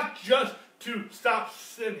 Not just to stop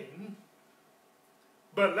sinning,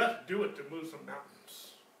 but let's do it to move some mountains.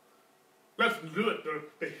 Let's do it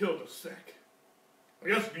to heal the sick.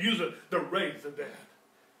 Let's use it to raise the dead.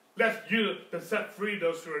 Let's use it to set free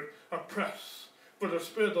those who are oppressed. For the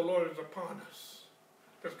Spirit of the Lord is upon us.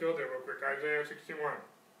 Let's go there real quick. Isaiah 61.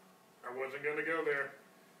 I wasn't going to go there.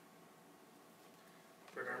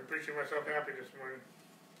 But I'm preaching myself happy this morning.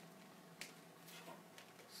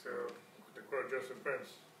 So, to quote Joseph Prince.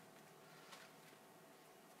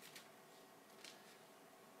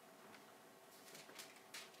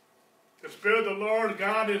 The Spirit of the Lord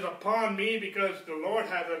God is upon me because the Lord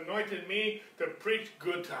has anointed me to preach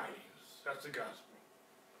good tidings. That's the gospel.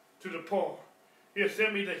 To the poor. He has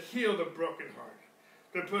sent me to heal the brokenhearted,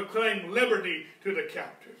 to proclaim liberty to the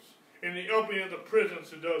captives, and the opening of the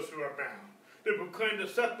prisons to those who are bound, to proclaim the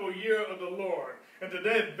acceptable year of the Lord, and the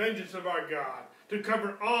day of vengeance of our God, to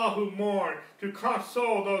comfort all who mourn, to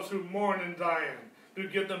console those who mourn in Zion, to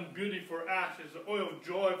give them beauty for ashes, the oil of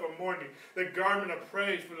joy for mourning, the garment of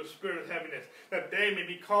praise for the spirit of heaviness, that they may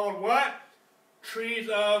be called what? Trees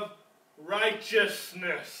of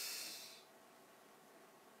righteousness.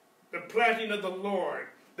 The planting of the Lord,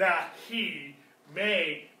 that he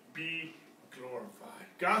may be glorified.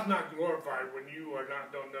 God's not glorified when you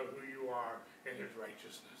don't know who you are in his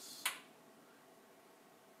righteousness.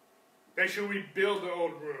 They shall rebuild the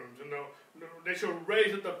old ruins, and they shall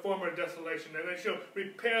raise up the former desolation, and they shall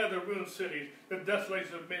repair the ruined cities, the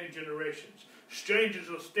desolation of many generations. Strangers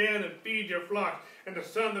will stand and feed your flocks, and the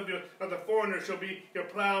sons of the foreigners shall be your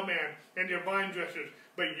plowman and your vine dressers.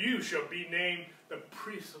 But you shall be named the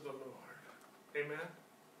priests of the Lord. Amen?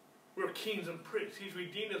 We're kings and priests. He's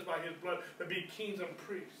redeemed us by his blood to be kings and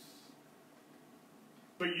priests.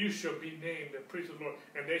 But you shall be named the priests of the Lord,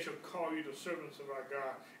 and they shall call you the servants of our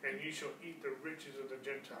God, and you shall eat the riches of the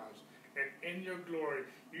Gentiles. And in your glory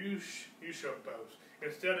you shall boast.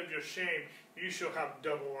 Instead of your shame, you shall have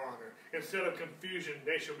double honor. Instead of confusion,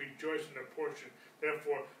 they shall rejoice in their portion.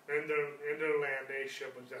 Therefore, in their land they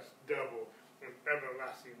shall possess double and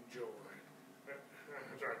everlasting joy.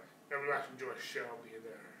 Everlasting joy shall be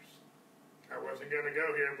theirs. I wasn't going to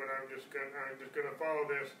go here, but I'm just going to follow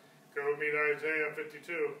this. Go with me to Isaiah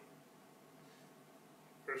 52,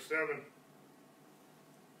 verse 7.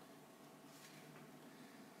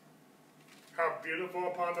 How beautiful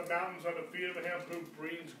upon the mountains are the feet of him who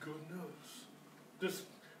brings good news.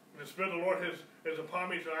 The Spirit of the Lord is upon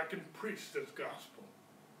me so I can preach this gospel.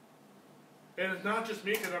 And it's not just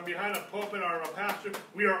me because I'm behind a pulpit or a pastor.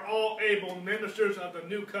 We are all able ministers of the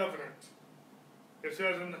new covenant. It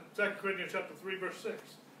says in 2 Corinthians chapter 3, verse 6.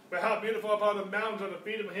 But how beautiful upon the mountains are the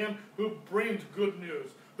feet of him who brings good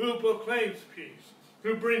news, who proclaims peace,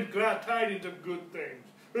 who brings glad tidings of good things,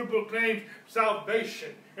 who proclaims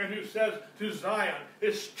salvation, and who says to Zion,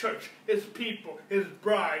 his church, his people, his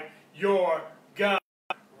bride, your God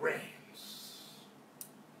reigns.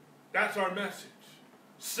 That's our message.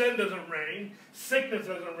 Sin doesn't reign, sickness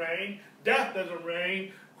doesn't reign, death doesn't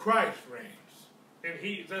reign, Christ reigns. And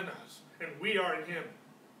he's in us, and we are in him.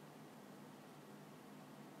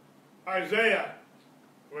 Isaiah,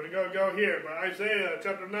 we're going to go here, but Isaiah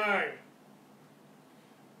chapter 9.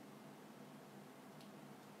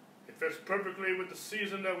 It fits perfectly with the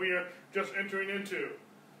season that we are just entering into.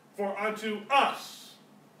 For unto us,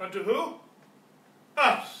 unto who?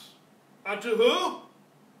 Us. Unto who?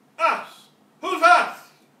 Us. Who's us?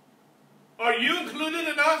 Are you included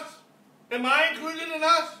in us? Am I included in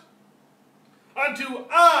us? Unto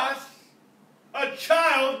us a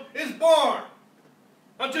child is born.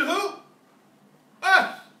 Unto who?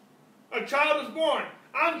 Us. A child is born.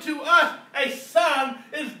 Unto us a son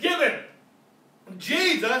is given.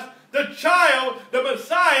 Jesus, the child, the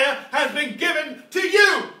Messiah, has been given to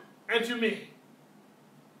you and to me.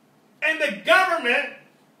 And the government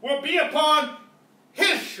will be upon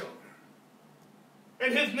his shoulder.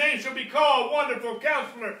 And his name shall be called Wonderful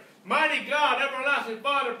Counselor, Mighty God, Everlasting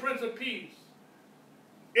Father, Prince of Peace.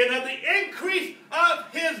 And of the increase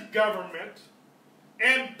of his government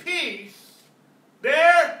and peace,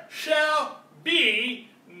 there shall be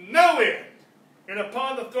no end. And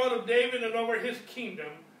upon the throne of David and over his kingdom,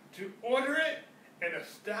 to order it and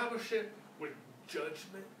establish it with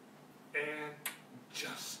judgment and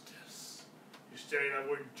justice. You study that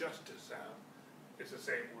word justice out. It's the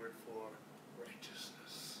same word for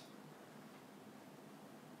righteousness.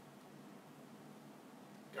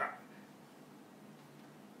 God.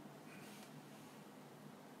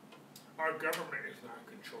 Our government is not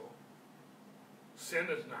in control. Sin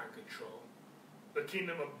is not in control. The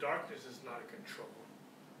kingdom of darkness is not in control.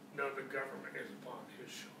 No, the government is upon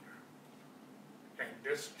his shoulder. And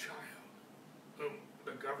this child, whom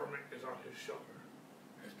the government is on his shoulder,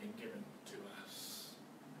 has been given to us.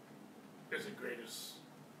 It's the greatest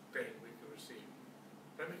thing we can receive.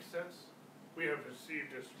 That makes sense? We have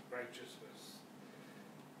received this righteousness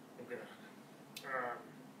of God.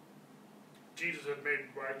 Jesus has made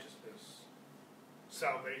righteousness,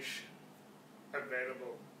 salvation,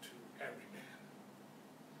 available to every man.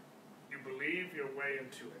 You believe your way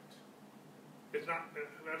into it. It's not.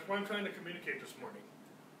 That's what I'm trying to communicate this morning.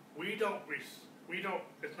 It's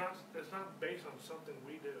not based on something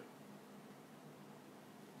we do.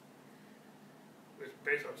 It's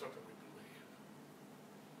based on something we believe.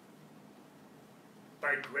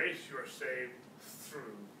 By grace you are saved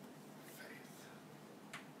through faith.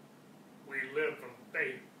 We live from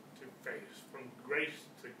faith to faith, from grace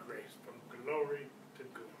to grace, from glory to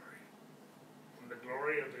glory. From the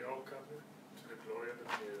glory of the old covenant to the glory of the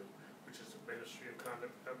new. which is the ministry of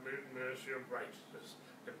conduct, the ministry of righteousness,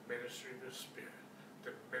 the ministry of the Spirit,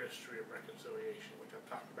 the ministry of reconciliation, which I've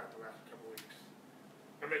talked about the last couple of weeks.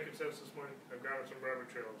 Am I making sense this morning? I've got some rabbit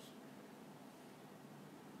trails.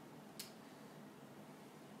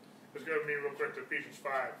 Let's go with me real quick to Ephesians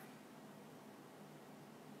 5.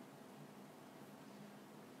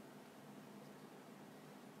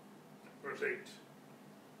 Verse 8.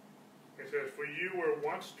 It says, for you were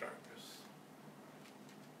once darkness.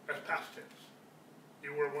 That's past tense.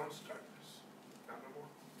 You were once darkness. Not no more.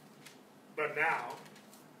 But now,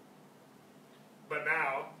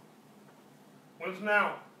 what's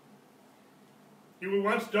now? You were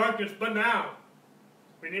once darkness, but now.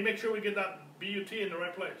 We need to make sure we get that B-U-T in the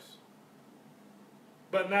right place.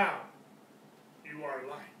 But now, you are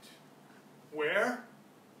light. Where?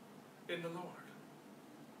 In the Lord.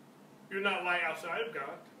 You're not light outside of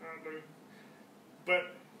God.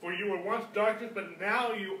 But for you were once darkness, but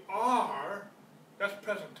now you are. That's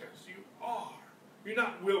present tense. You are. You're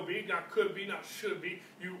not will be, not could be, not should be.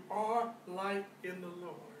 You are light in the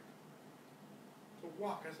Lord. So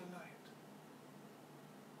walk as a light.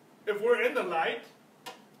 If we're in the light,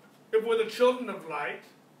 if we're the children of light,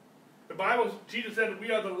 the Bible, Jesus said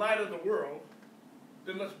we are the light of the world,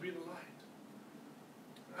 then let's be the light.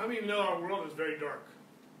 How many know our world is very dark?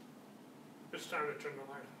 It's time to turn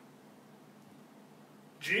the light on.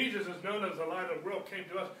 Jesus is known as the light of the world, came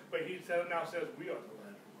to us, but he now says we are the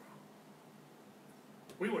light of the world.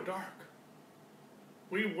 We were dark.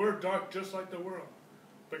 We were dark just like the world.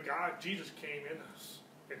 But Jesus came in us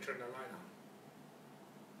and turned the light on.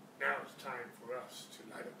 Now it's time for us to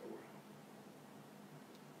light up the world.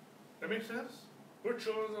 That makes sense? We're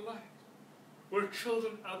children of the light. We're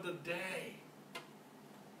children of the day,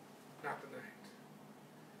 not the night.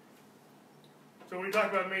 So we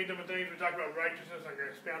talk about many different things. We talk about righteousness. I'm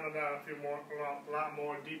going to expand on that a lot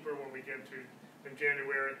more deeper when we get to in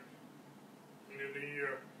January, New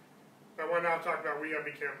Year. But we're now talking about we have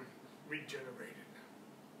become regenerated.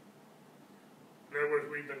 In other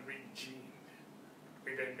words, we've been regened.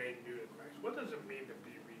 We've been made new in Christ. What does it mean to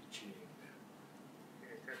be regened?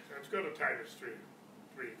 Let's go to Titus 3:5.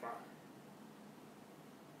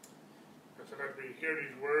 And sometimes we hear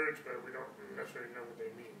these words, but we don't necessarily know what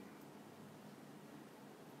they mean.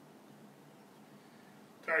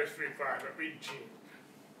 Titus 3:5, but regened.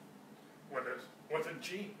 What's a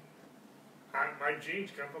gene? My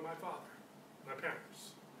genes come from my father, my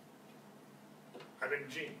parents. I've been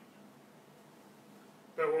gened.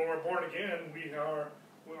 But when we're born again,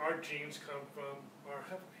 our genes come from our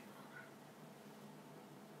Heavenly Father.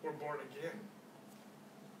 We're born again.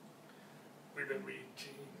 We've been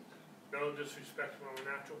regened. No disrespect to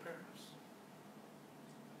our natural parents.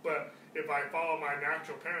 But if I follow my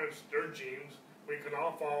natural parents, their genes, we can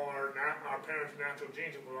all follow our parents' natural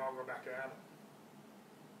genes and we'll all go back to Adam.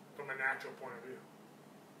 From a natural point of view.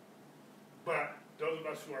 But those of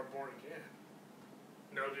us who are born again,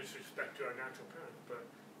 no disrespect to our natural parents, but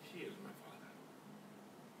he is my father.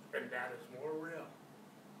 And that is more real.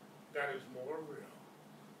 That is more real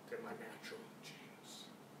than my natural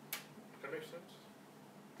genes. That makes sense?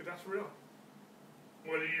 Because that's real.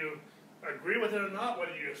 Whether you agree with it or not,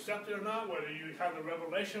 whether you accept it or not, whether you have the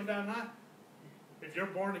revelation of that or not, if you're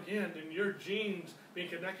born again, then your genes being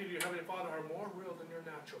connected to your Heavenly Father are more real than your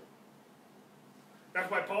natural.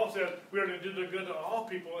 That's why Paul says we are to do the good to all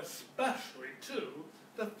people, especially to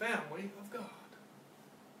the family of God.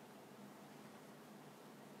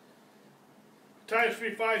 Titus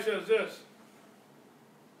 3:5 says this.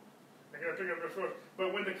 I'm going to pick up verse 4.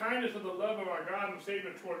 But when the kindness of the love of our God and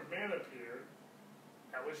Savior towards man appeared,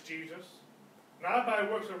 that was Jesus, not by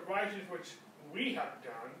works of righteousness which we have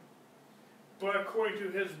done, but according to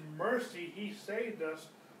his mercy he saved us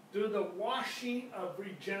through the washing of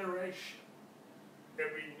regeneration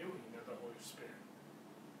and renewing of the Holy Spirit.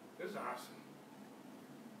 This is awesome.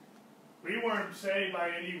 We weren't saved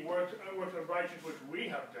by any works of righteousness which we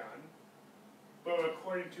have done, but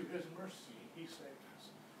according to his mercy he saved us.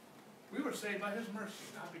 We were saved by his mercy,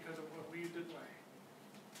 not because of what we did right.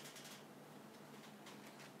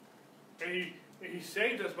 And he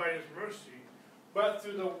saved us by his mercy, but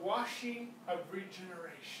through the washing of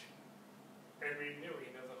regeneration and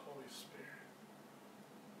renewing of the Holy Spirit,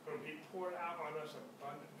 whom he poured out on us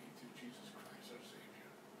abundantly through Jesus Christ our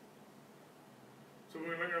Savior. So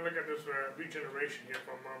we're going to look at this regeneration here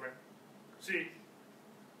for a moment. See,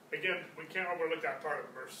 again, we can't overlook that part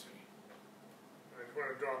of mercy. I just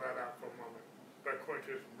want to draw that out for a moment. But according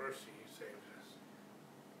to his mercy, he saved us.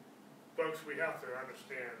 Folks, we have to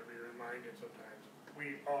understand and be reminded sometimes,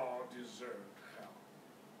 we all deserved hell.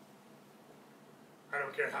 I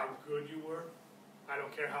don't care how good you were. I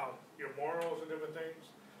don't care how your morals and different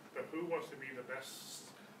things, but who wants to be the best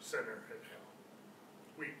sinner in hell?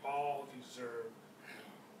 We all deserve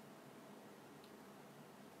hell.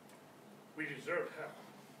 We deserve hell,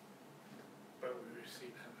 but we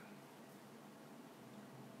receive heaven.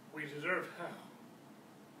 We deserve hell,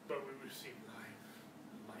 but we receive life,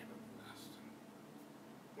 life everlasting.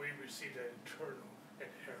 We receive an eternal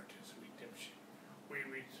inheritance, redemption. We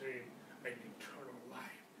receive an eternal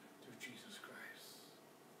life through Jesus Christ.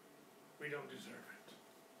 We don't deserve it.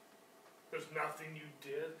 There's nothing you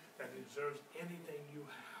did that deserves anything you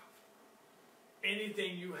have.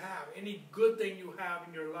 Anything you have, any good thing you have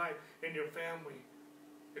in your life, in your family,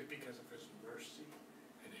 is because of His mercy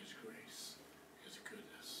and His grace, His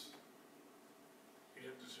goodness. You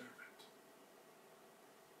didn't deserve it.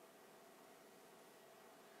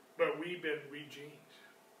 But we've been redeemed.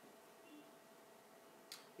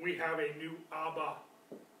 We have a new Abba,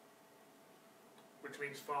 which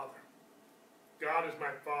means Father. God is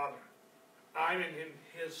my Father. I'm in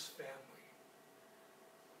His family.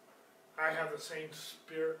 I have the same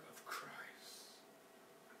Spirit of Christ.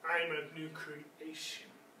 I'm a new creation.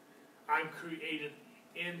 I'm created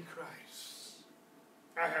in Christ.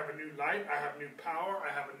 I have a new life. I have new power.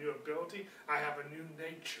 I have a new ability. I have a new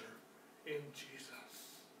nature in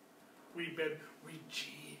Jesus. We've been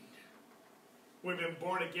redeemed. We've been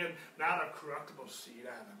born again, not of corruptible seed,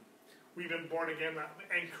 Adam. We've been born again, not of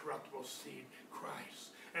incorruptible seed,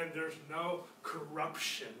 Christ. And there's no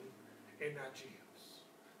corruption in that genes.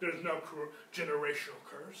 There's no generational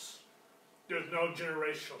curse. There's no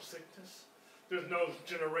generational sickness. There's no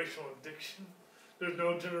generational addiction. There's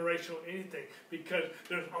no generational anything, because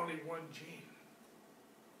there's only one gene,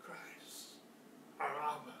 Christ, our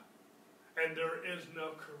Abba. And there is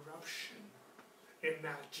no corruption in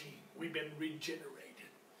that gene. We've been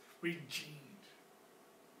regenerated, regened.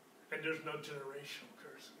 And there's no generational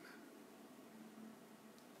curse in that.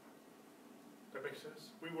 That makes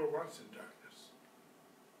sense? We were once in darkness,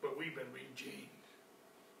 but we've been regened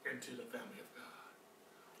into the family of God.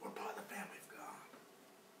 We're part of the family of God.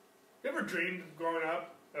 You ever dreamed growing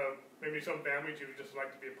up of maybe some families you would just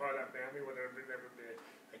like to be a part of that family, whether it ever be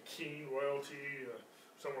a king, royalty, or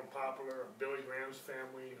someone popular, or Billy Graham's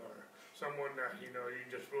family, or someone that you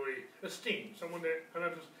just really esteem, someone that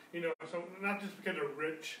not just not just because they're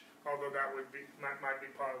rich, although that would be might be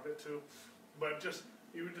part of it too, but just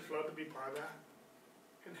you would just love to be part of that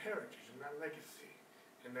heritage and that legacy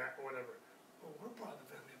and that whatever. Well, we're part of the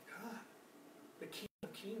family of God, the King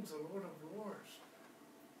of Kings, the Lord of Lords.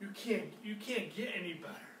 You can't get any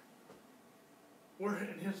better. We're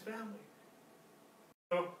in His family.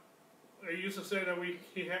 I used to say that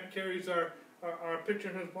he carries our picture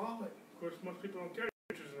in his wallet. Of course, most people don't carry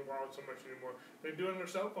pictures in their wallet so much anymore. They do it on their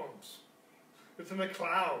cell phones. It's in the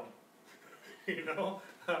cloud.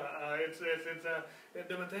 It's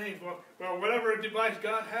different things. Well, whatever device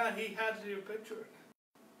God had, He has your picture in it.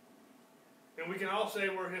 And we can all say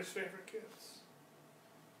we're His favorite kids.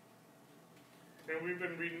 And we've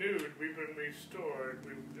been renewed, we've been restored,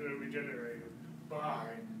 we've been regenerated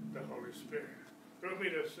by the Holy Spirit. Go with me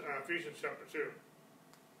to Ephesians chapter 2.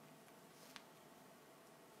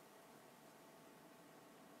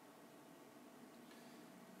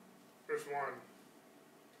 Verse 1.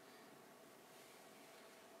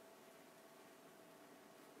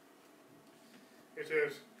 It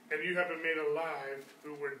says, and you have been made alive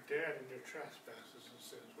who were dead in your trespasses and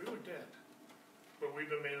sins. We were dead, but we've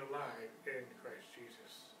been made alive in Christ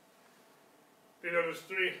Jesus. There's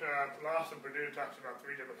three, Lawson Purdue talks about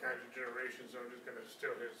three different kinds of generations, so I'm just going to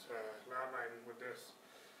steal his outline with this.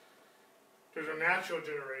 There's a natural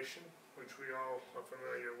generation, which we all are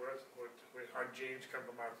familiar with. Our genes come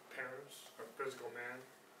from our parents, our physical man,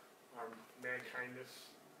 our mankindness,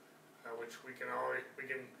 which we can all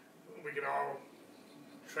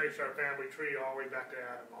trace our family tree all the way back to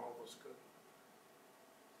Adam, all was good.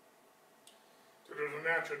 So there's a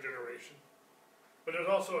natural generation. But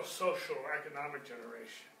there's also a social, economic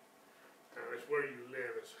generation. It's where you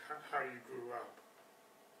live, it's how you grew up.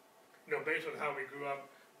 Based on how we grew up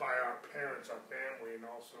by our parents, our family, and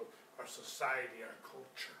also our society, our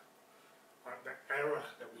culture, the era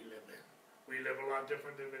that we live in. We live a lot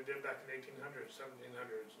different than we did back in the 1800s,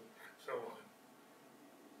 1700s, and so on.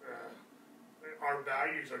 Our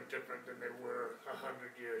values are different than they were 100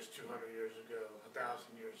 years, 200 years ago,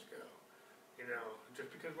 1,000 years ago.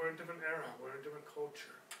 Just because we're in a different era, we're in a different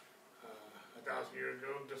culture. 1,000 years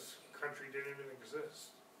ago, this country didn't even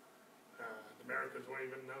exist. The Americas weren't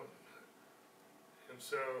even known. And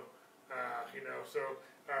so, but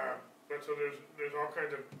so there's all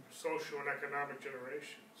kinds of social and economic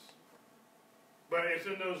generations. But it's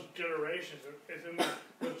in those generations,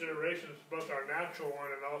 those generations, both our natural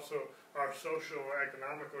one and also our social or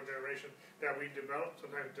economical generation, that we develop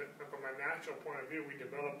sometimes from a natural point of view, we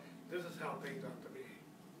develop, this is how things ought to be.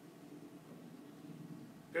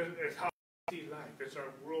 It's how we see life, it's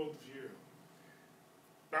our worldview.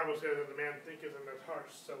 The Bible says that the man thinketh in his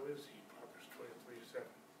heart, so is he, Proverbs 23:7.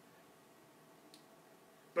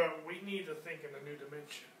 But we need to think in a new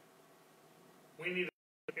dimension. We need to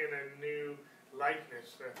think in a new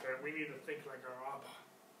likeness, that we need to think like our Abba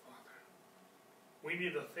Father. We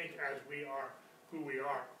need to think as we are who we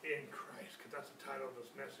are in Christ, because that's the title of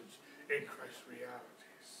this message, in Christ's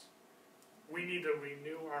realities. We need to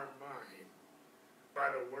renew our mind by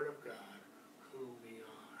the Word of God, who we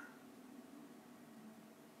are.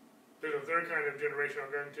 There's a third kind of generation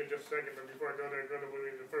I'll go into in just a second, but before I go there, go to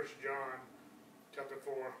 1 John chapter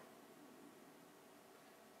 4.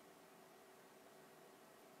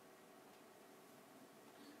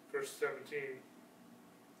 Verse 17.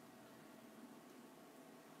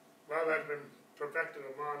 Love has been perfected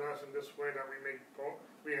among us in this way that we may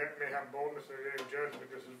have boldness in the day of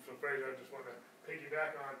judgment. This is the phrase I just want to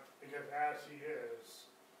piggyback on, because as he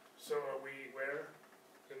is, so are we where?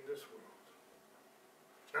 In this world.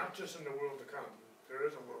 Not just in the world to come. There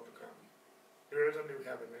is a world to come. There is a new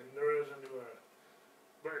heaven and there is a new earth.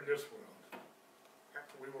 But in this world,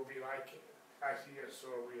 we will be like him. As he is,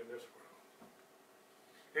 so are we in this world.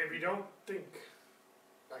 And if you don't think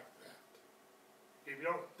like that, if you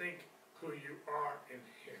don't think who you are in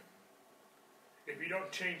him, if you don't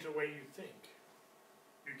change the way you think,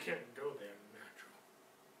 you can't go there in the natural.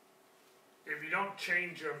 If you don't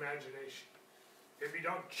change your imagination, if you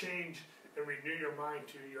don't change and renew your mind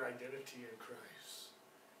to your identity in Christ,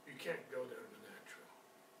 you can't go there in the natural.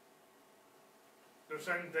 There's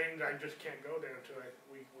certain things I just can't go there until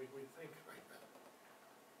we think like that.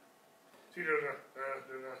 See, there's a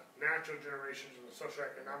natural generation and a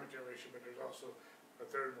socio-economic generation, but there's also a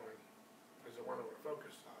third one, is the one that we're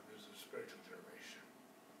focused on, is the spiritual generation.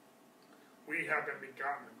 We have been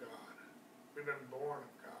begotten of God. We've been born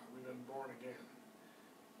of God. We've been born again.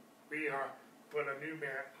 We are put a new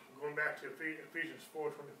man, going back to Ephesians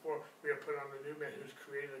 4:24, we are put on the new man who's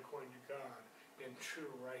created according to God in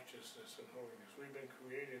true righteousness and holiness. We've been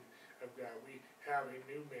created of God. We have a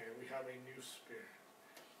new man. We have a new spirit.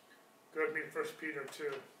 Go with me to 1 Peter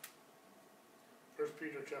 2. 1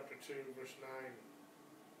 Peter chapter 2, verse 9.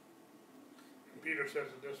 And Peter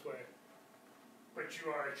says it this way, but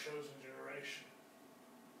you are a chosen generation,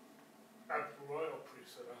 a royal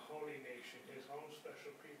priesthood, a holy nation, his own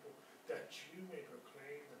special people, that you may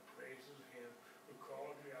proclaim the praises of him who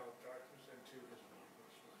called you out of darkness into his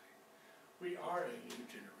marvelous light. We are a new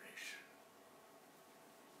generation.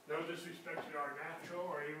 No disrespect to our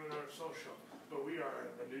natural or even our social, but we are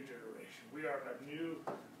a new generation. We are a new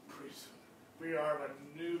priesthood. We are a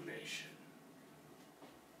new nation.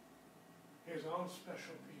 His own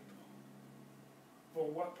special people. For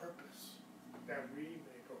what purpose? That we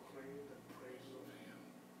may proclaim the praises of him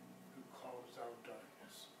who calls out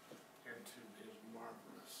darkness into his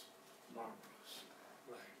marvelous, marvelous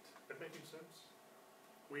light. That making sense?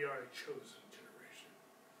 We are a chosen generation.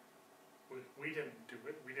 We didn't do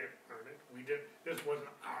it. We didn't earn it. This wasn't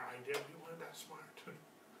our idea. We weren't that smart.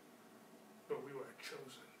 But we were a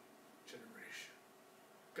chosen generation.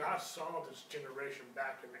 God saw this generation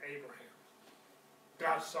back in Abraham.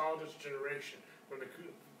 God saw this generation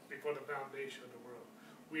before the foundation of the world.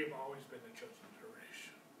 We have always been the chosen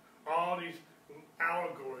generation. All these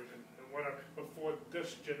allegories and whatever before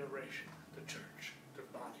this generation, the church, the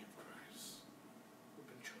body of Christ. We've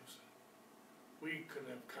been chosen. We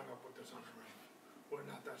couldn't have come up with this on our own. We're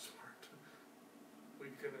not that smart. We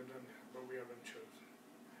couldn't have done that, but we have been chosen.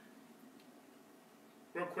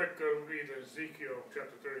 Real quick, go read Ezekiel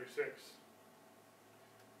chapter 36.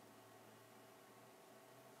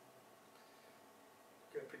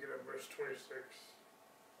 Gonna pick it up verse 26.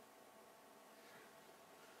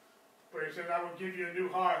 But he says, I will give you a new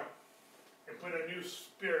heart and put a new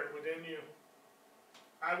spirit within you.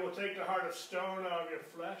 I will take the heart of stone out of your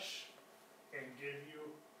flesh and give you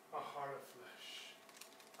a heart of flesh.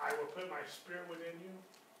 I will put my spirit within you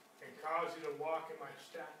and cause you to walk in my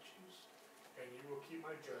statutes, and you will keep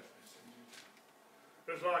my judgments in you.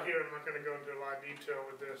 There's a lot here. I'm not going to go into a lot of detail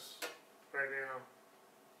with this right now.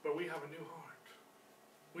 But we have a new heart.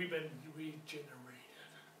 We've been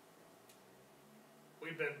regenerated.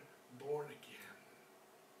 We've been born again.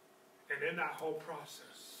 And in that whole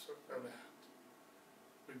process of that,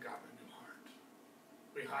 we've gotten a new heart.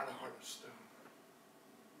 We had a heart of stone.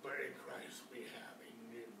 But in Christ, we have a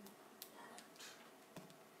new heart.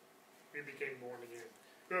 We became born again.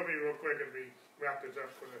 Go with me real quick as we wrap this up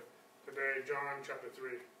for today. John chapter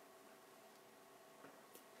 3.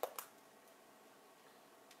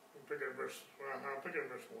 I'll pick at verse 1.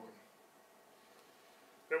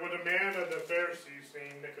 There was a man of the Pharisees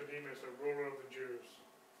named Nicodemus, a ruler of the Jews.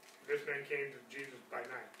 This man came to Jesus by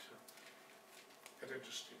night. That's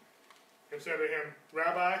interesting. And said to him,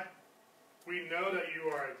 Rabbi, we know that you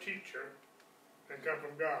are a teacher and come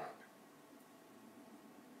from God.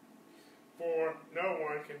 For no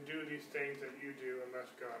one can do these things that you do unless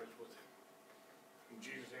God is with him. And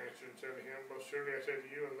Jesus answered and said to him, Most surely I say to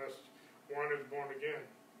you, unless one is born again,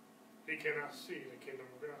 he cannot see the kingdom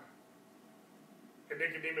of God. And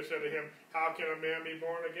Nicodemus said to him, How can a man be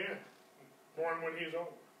born again? Born when he is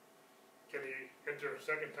old? Can he enter a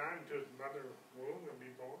second time into his mother's womb and be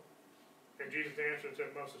born? And Jesus answered and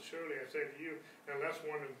said, Most assuredly I say to you, unless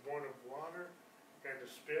one is born of water and the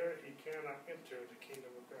Spirit, he cannot enter the kingdom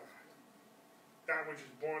of God. That which is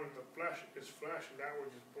born of the flesh is flesh, and that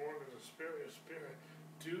which is born of the Spirit is spirit.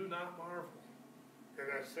 Do not marvel. And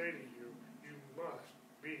I say to you, you must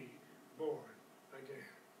be born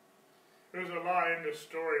again. There's a lot in this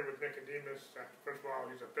story with Nicodemus. First of all,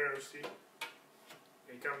 he's a Pharisee.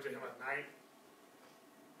 He comes to him at night.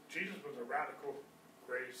 Jesus was a radical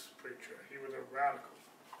grace preacher. He was a radical.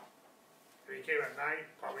 And he came at night,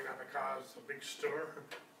 probably not to cause a big stir,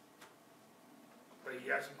 but he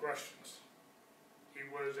had some questions. He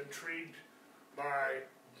was intrigued by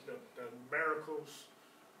the miracles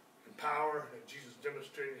and power that Jesus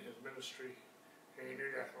demonstrated in his ministry, and he knew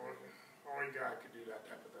that only God could do that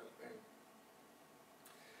type of thing.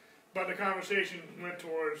 But the conversation went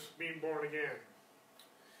towards being born again.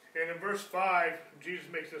 And in verse 5, Jesus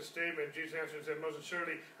makes this statement. Jesus answered and said, Most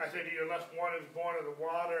assuredly, I say to you, unless one is born of the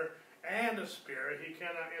water and the Spirit, he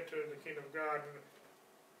cannot enter the kingdom of God. And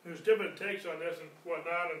there's different takes on this and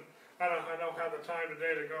whatnot, and I don't have the time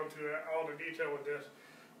today to go into all the detail with this.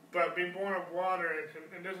 But being born of water,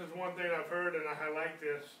 and this is one thing I've heard, and I like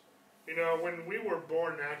this. You know, when we were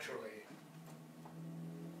born naturally,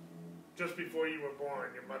 just before you were born,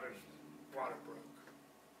 your mother's water broke.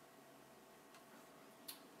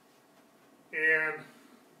 And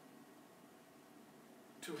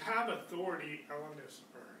to have authority on this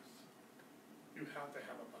earth, you have to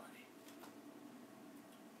have a body.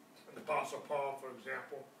 And the Apostle Paul, for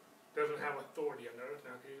example, doesn't have authority on earth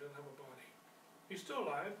now because he doesn't have a body. He's still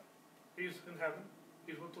alive. He's in heaven.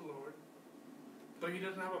 He's with the Lord. But he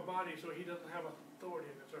doesn't have a body, so he doesn't have authority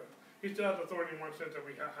on this earth. He still has authority in one sense that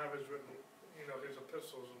we have his written, his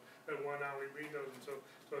epistles, and whatnot. We read those, and so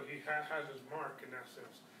he has his mark in that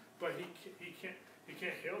sense. But he can't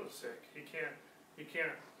heal the sick. He can't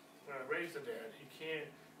raise the dead. He can't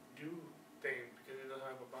do things because he doesn't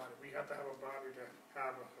have a body. We have to have a body to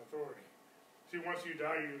have authority. See, once you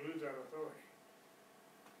die, you lose that authority.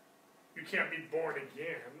 You can't be born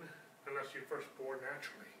again unless you're first born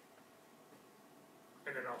naturally,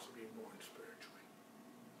 and then also being born spiritually.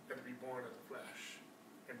 You have to be born of the flesh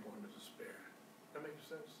and born of the Spirit. That makes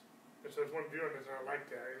sense? And so there's one view on this, and I like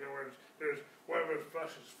that. In other words, there's whatever is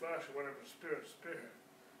flesh, and whatever is spirit, spirit.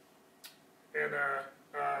 And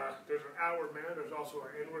there's an outward man, there's also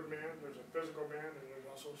an inward man, there's a physical man, and there's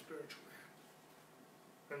also a spiritual man.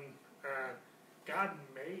 And God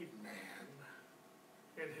made man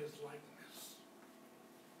in his likeness.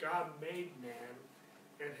 God made man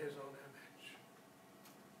in his own image.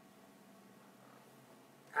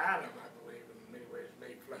 Adam, I believe, in many ways,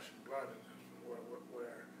 made flesh and blood in this,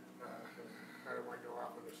 where I don't want to go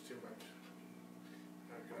off on this too much.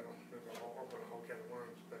 There's a whole can of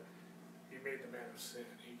worms, but he made the man of sin.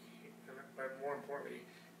 But more importantly,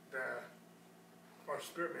 our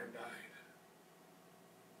spirit man died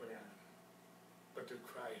with Adam. But through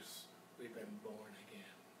Christ, we've been born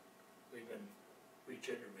again. We've been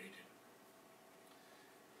regenerated.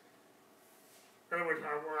 In other words,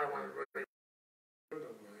 what I want to really do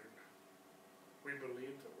the Word. We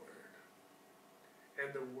believe the Word.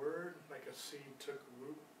 And the Word, like a seed, took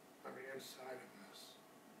root on the inside of us.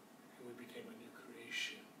 And we became a new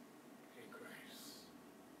creation in Christ.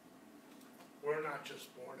 We're not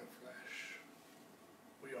just born of flesh.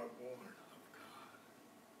 We are born of God.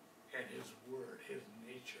 And His Word, His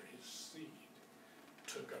nature, His seed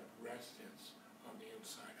took up residence on the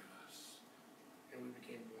inside of us. And we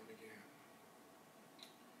became born again.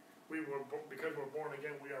 Because we're born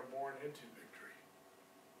again, we are born into victory.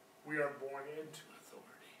 We are born into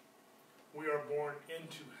authority. We are born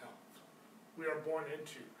into health. We are born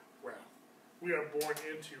into wealth. We are born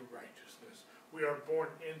into righteousness. We are born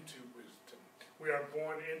into wisdom. We are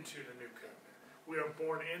born into the new covenant. We are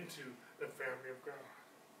born into the family of God.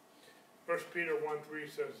 1 Peter 1:3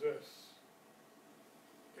 says this.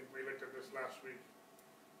 think we looked at this last week.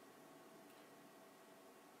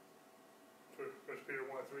 1 Peter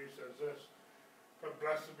 1:3 says this, but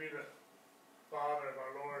blessed be the Father of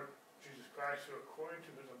our Lord Jesus Christ, who according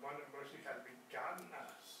to his abundant mercy has begotten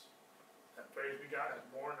us. That phrase begotten is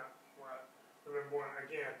born up. We've been born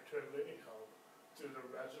again to a living hope through the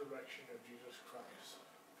resurrection of Jesus Christ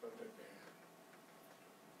from the dead.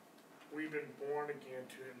 We've been born again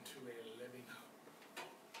into a living hope,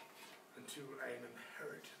 into an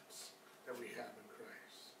inheritance that we have in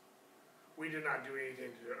Christ. We did not do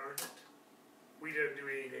anything to earn it. We didn't do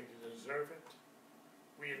anything to deserve it.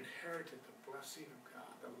 We inherited the blessing of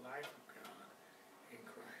God, the life of God in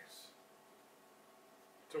Christ.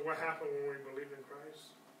 So what happened when we believed in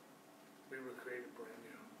Christ? We were created brand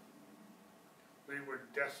new. We were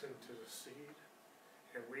destined to the seed,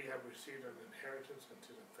 and we have received an inheritance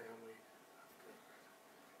into the family of God.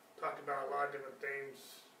 Talked about a lot of different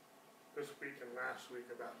things this week and last week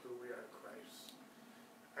about who we are in Christ.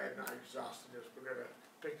 I have not exhausted this. We're going to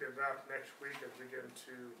pick this up next week as we get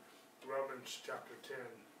into Romans chapter 10.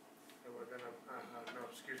 And we're going to,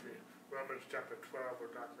 Romans chapter 12,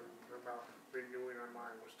 we're talking about renewing our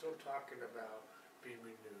mind. We're still talking about being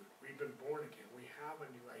renewed. We've been born again. We have a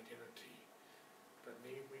new identity. But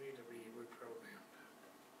we need to be reprogrammed.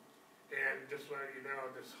 And just to let you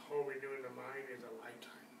know, this whole renewing the mind is a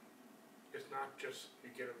lifetime. It's not just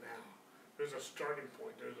you get it now. There's a starting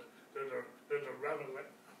point. There's a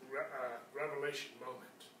revelation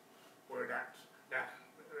moment where that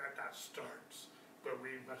starts. But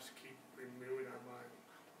we must keep renewing our mind.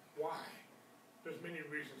 Why? There's many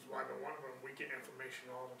reasons why, but one of them, we get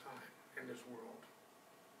information all the time in this world.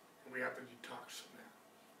 And we have to detox from that.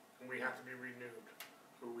 And we have to be renewed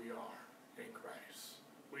who we are in Christ.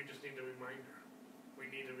 We just need a reminder. We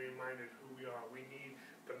need to be reminded who we are. We need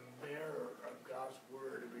the mirror of God's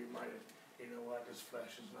word to be reminded, you know what, this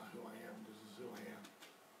flesh is not who I am, this is who I am.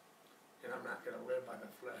 And I'm not going to live by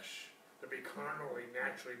the flesh. To be carnally,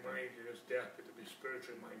 naturally minded is death, but to be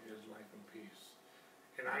spiritually minded is life and peace.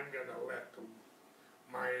 And I'm going to let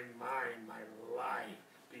my mind, my life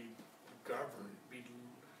be governed, be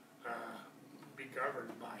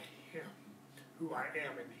governed by Him, who I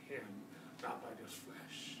am in Him, not by this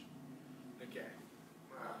flesh. Again,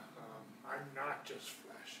 I'm not just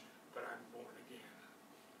flesh, but I'm born again.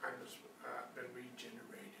 I've been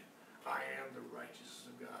regenerated. I am the righteousness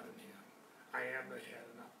of God in Him. I am the head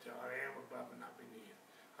and not tail. I am above and not beneath.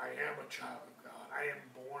 I am a child of God. I am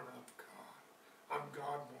born of God. I'm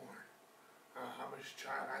God-born. I'm His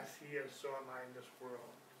child. I see and so am I in this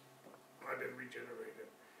world. I've been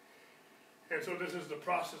regenerated. And so this is the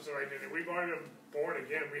process of identity. We've already been born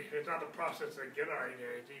again. It's not the process to get our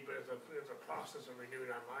identity, but it's a process of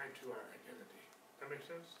renewing our mind to our identity. That makes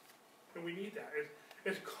sense? And we need that.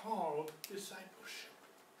 It's called discipleship.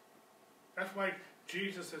 That's why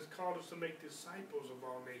Jesus has called us to make disciples of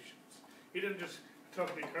all nations. He didn't just tell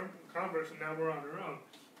us to be converts and now we're on our own.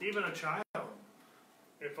 Even a child,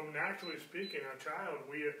 if I'm naturally speaking, a child,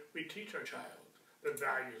 we teach our child the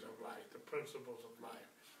values of life, the principles of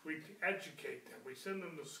life. We educate them. We send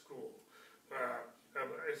them to school.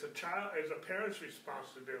 It's a parent's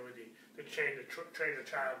responsibility to train a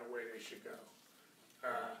child the way they should go.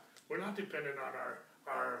 We're not dependent on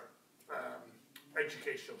our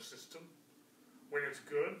educational system. When it's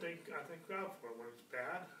good, I thank God for it. When it's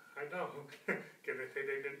bad, I don't. Because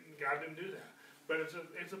God didn't do that. But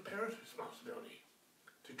it's a parent's responsibility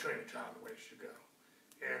to train a child the way it should go.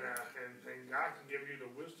 And God can give you the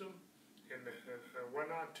wisdom and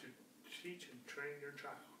whatnot to teach and train your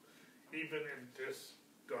child, even in this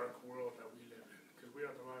dark world that we live in. Because we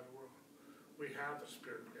are the light of the world. We have the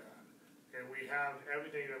Spirit of God. And we have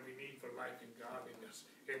everything that we need for life and godliness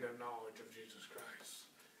in the knowledge of Jesus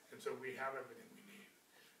Christ. And so we have everything we need.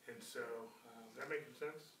 And so, that making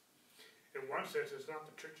sense? In one sense, it's not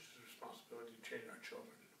the church's responsibility to train our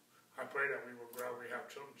children. I pray that we will grow. We have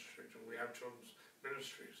children's church and we have children's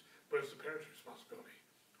ministries. But it's the parents' responsibility.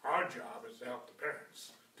 Our job is to help the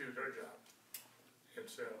parents do their job. And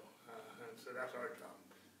so that's our job.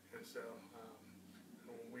 And so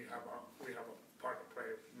we have a part to play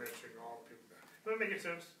of mentoring all people there. Does that make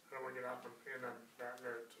sense? I don't want to get off on that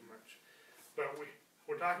nerd too much. But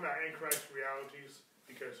we're talking about in Christ realities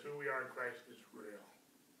because who we are in Christ is real.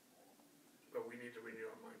 But we need to renew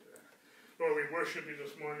our mind to that. Lord, we worship you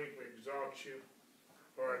this morning. We exalt you.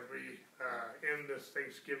 Lord, we end this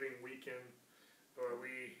Thanksgiving weekend. Lord,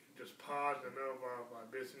 we just pause in the middle of our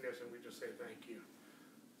busyness and we just say thank you.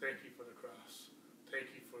 Thank you for the cross.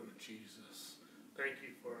 Thank you for Jesus. Thank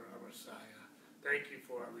you for our Messiah. Thank you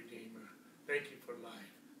for our Redeemer. Thank you for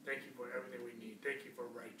life. Thank you for everything we need. Thank you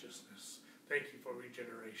for righteousness. Thank you for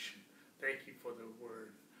regeneration. Thank you for the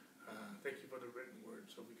word. Thank you for the written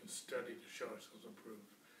word so we can study to show ourselves approved.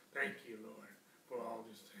 Thank you, Lord, for all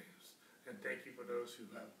these things. And thank you for those who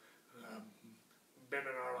have been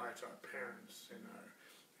in our lives, our parents and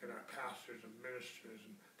our pastors and ministers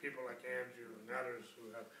and people like Andrew and others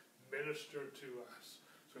who have ministered to us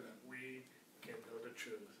so that we can know the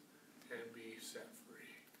truth and be set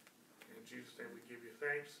free. In Jesus' name we give you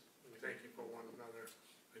thanks. We thank you for one another.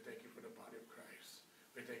 We thank you for the body of Christ.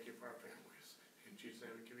 We thank you for our families. In Jesus'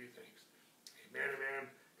 name we give you thanks. Amen, amen.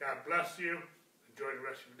 God bless you. Enjoy the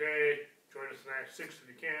rest of your day. Join us tonight at 6 if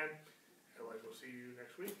you can. Otherwise, we'll see you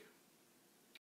next week.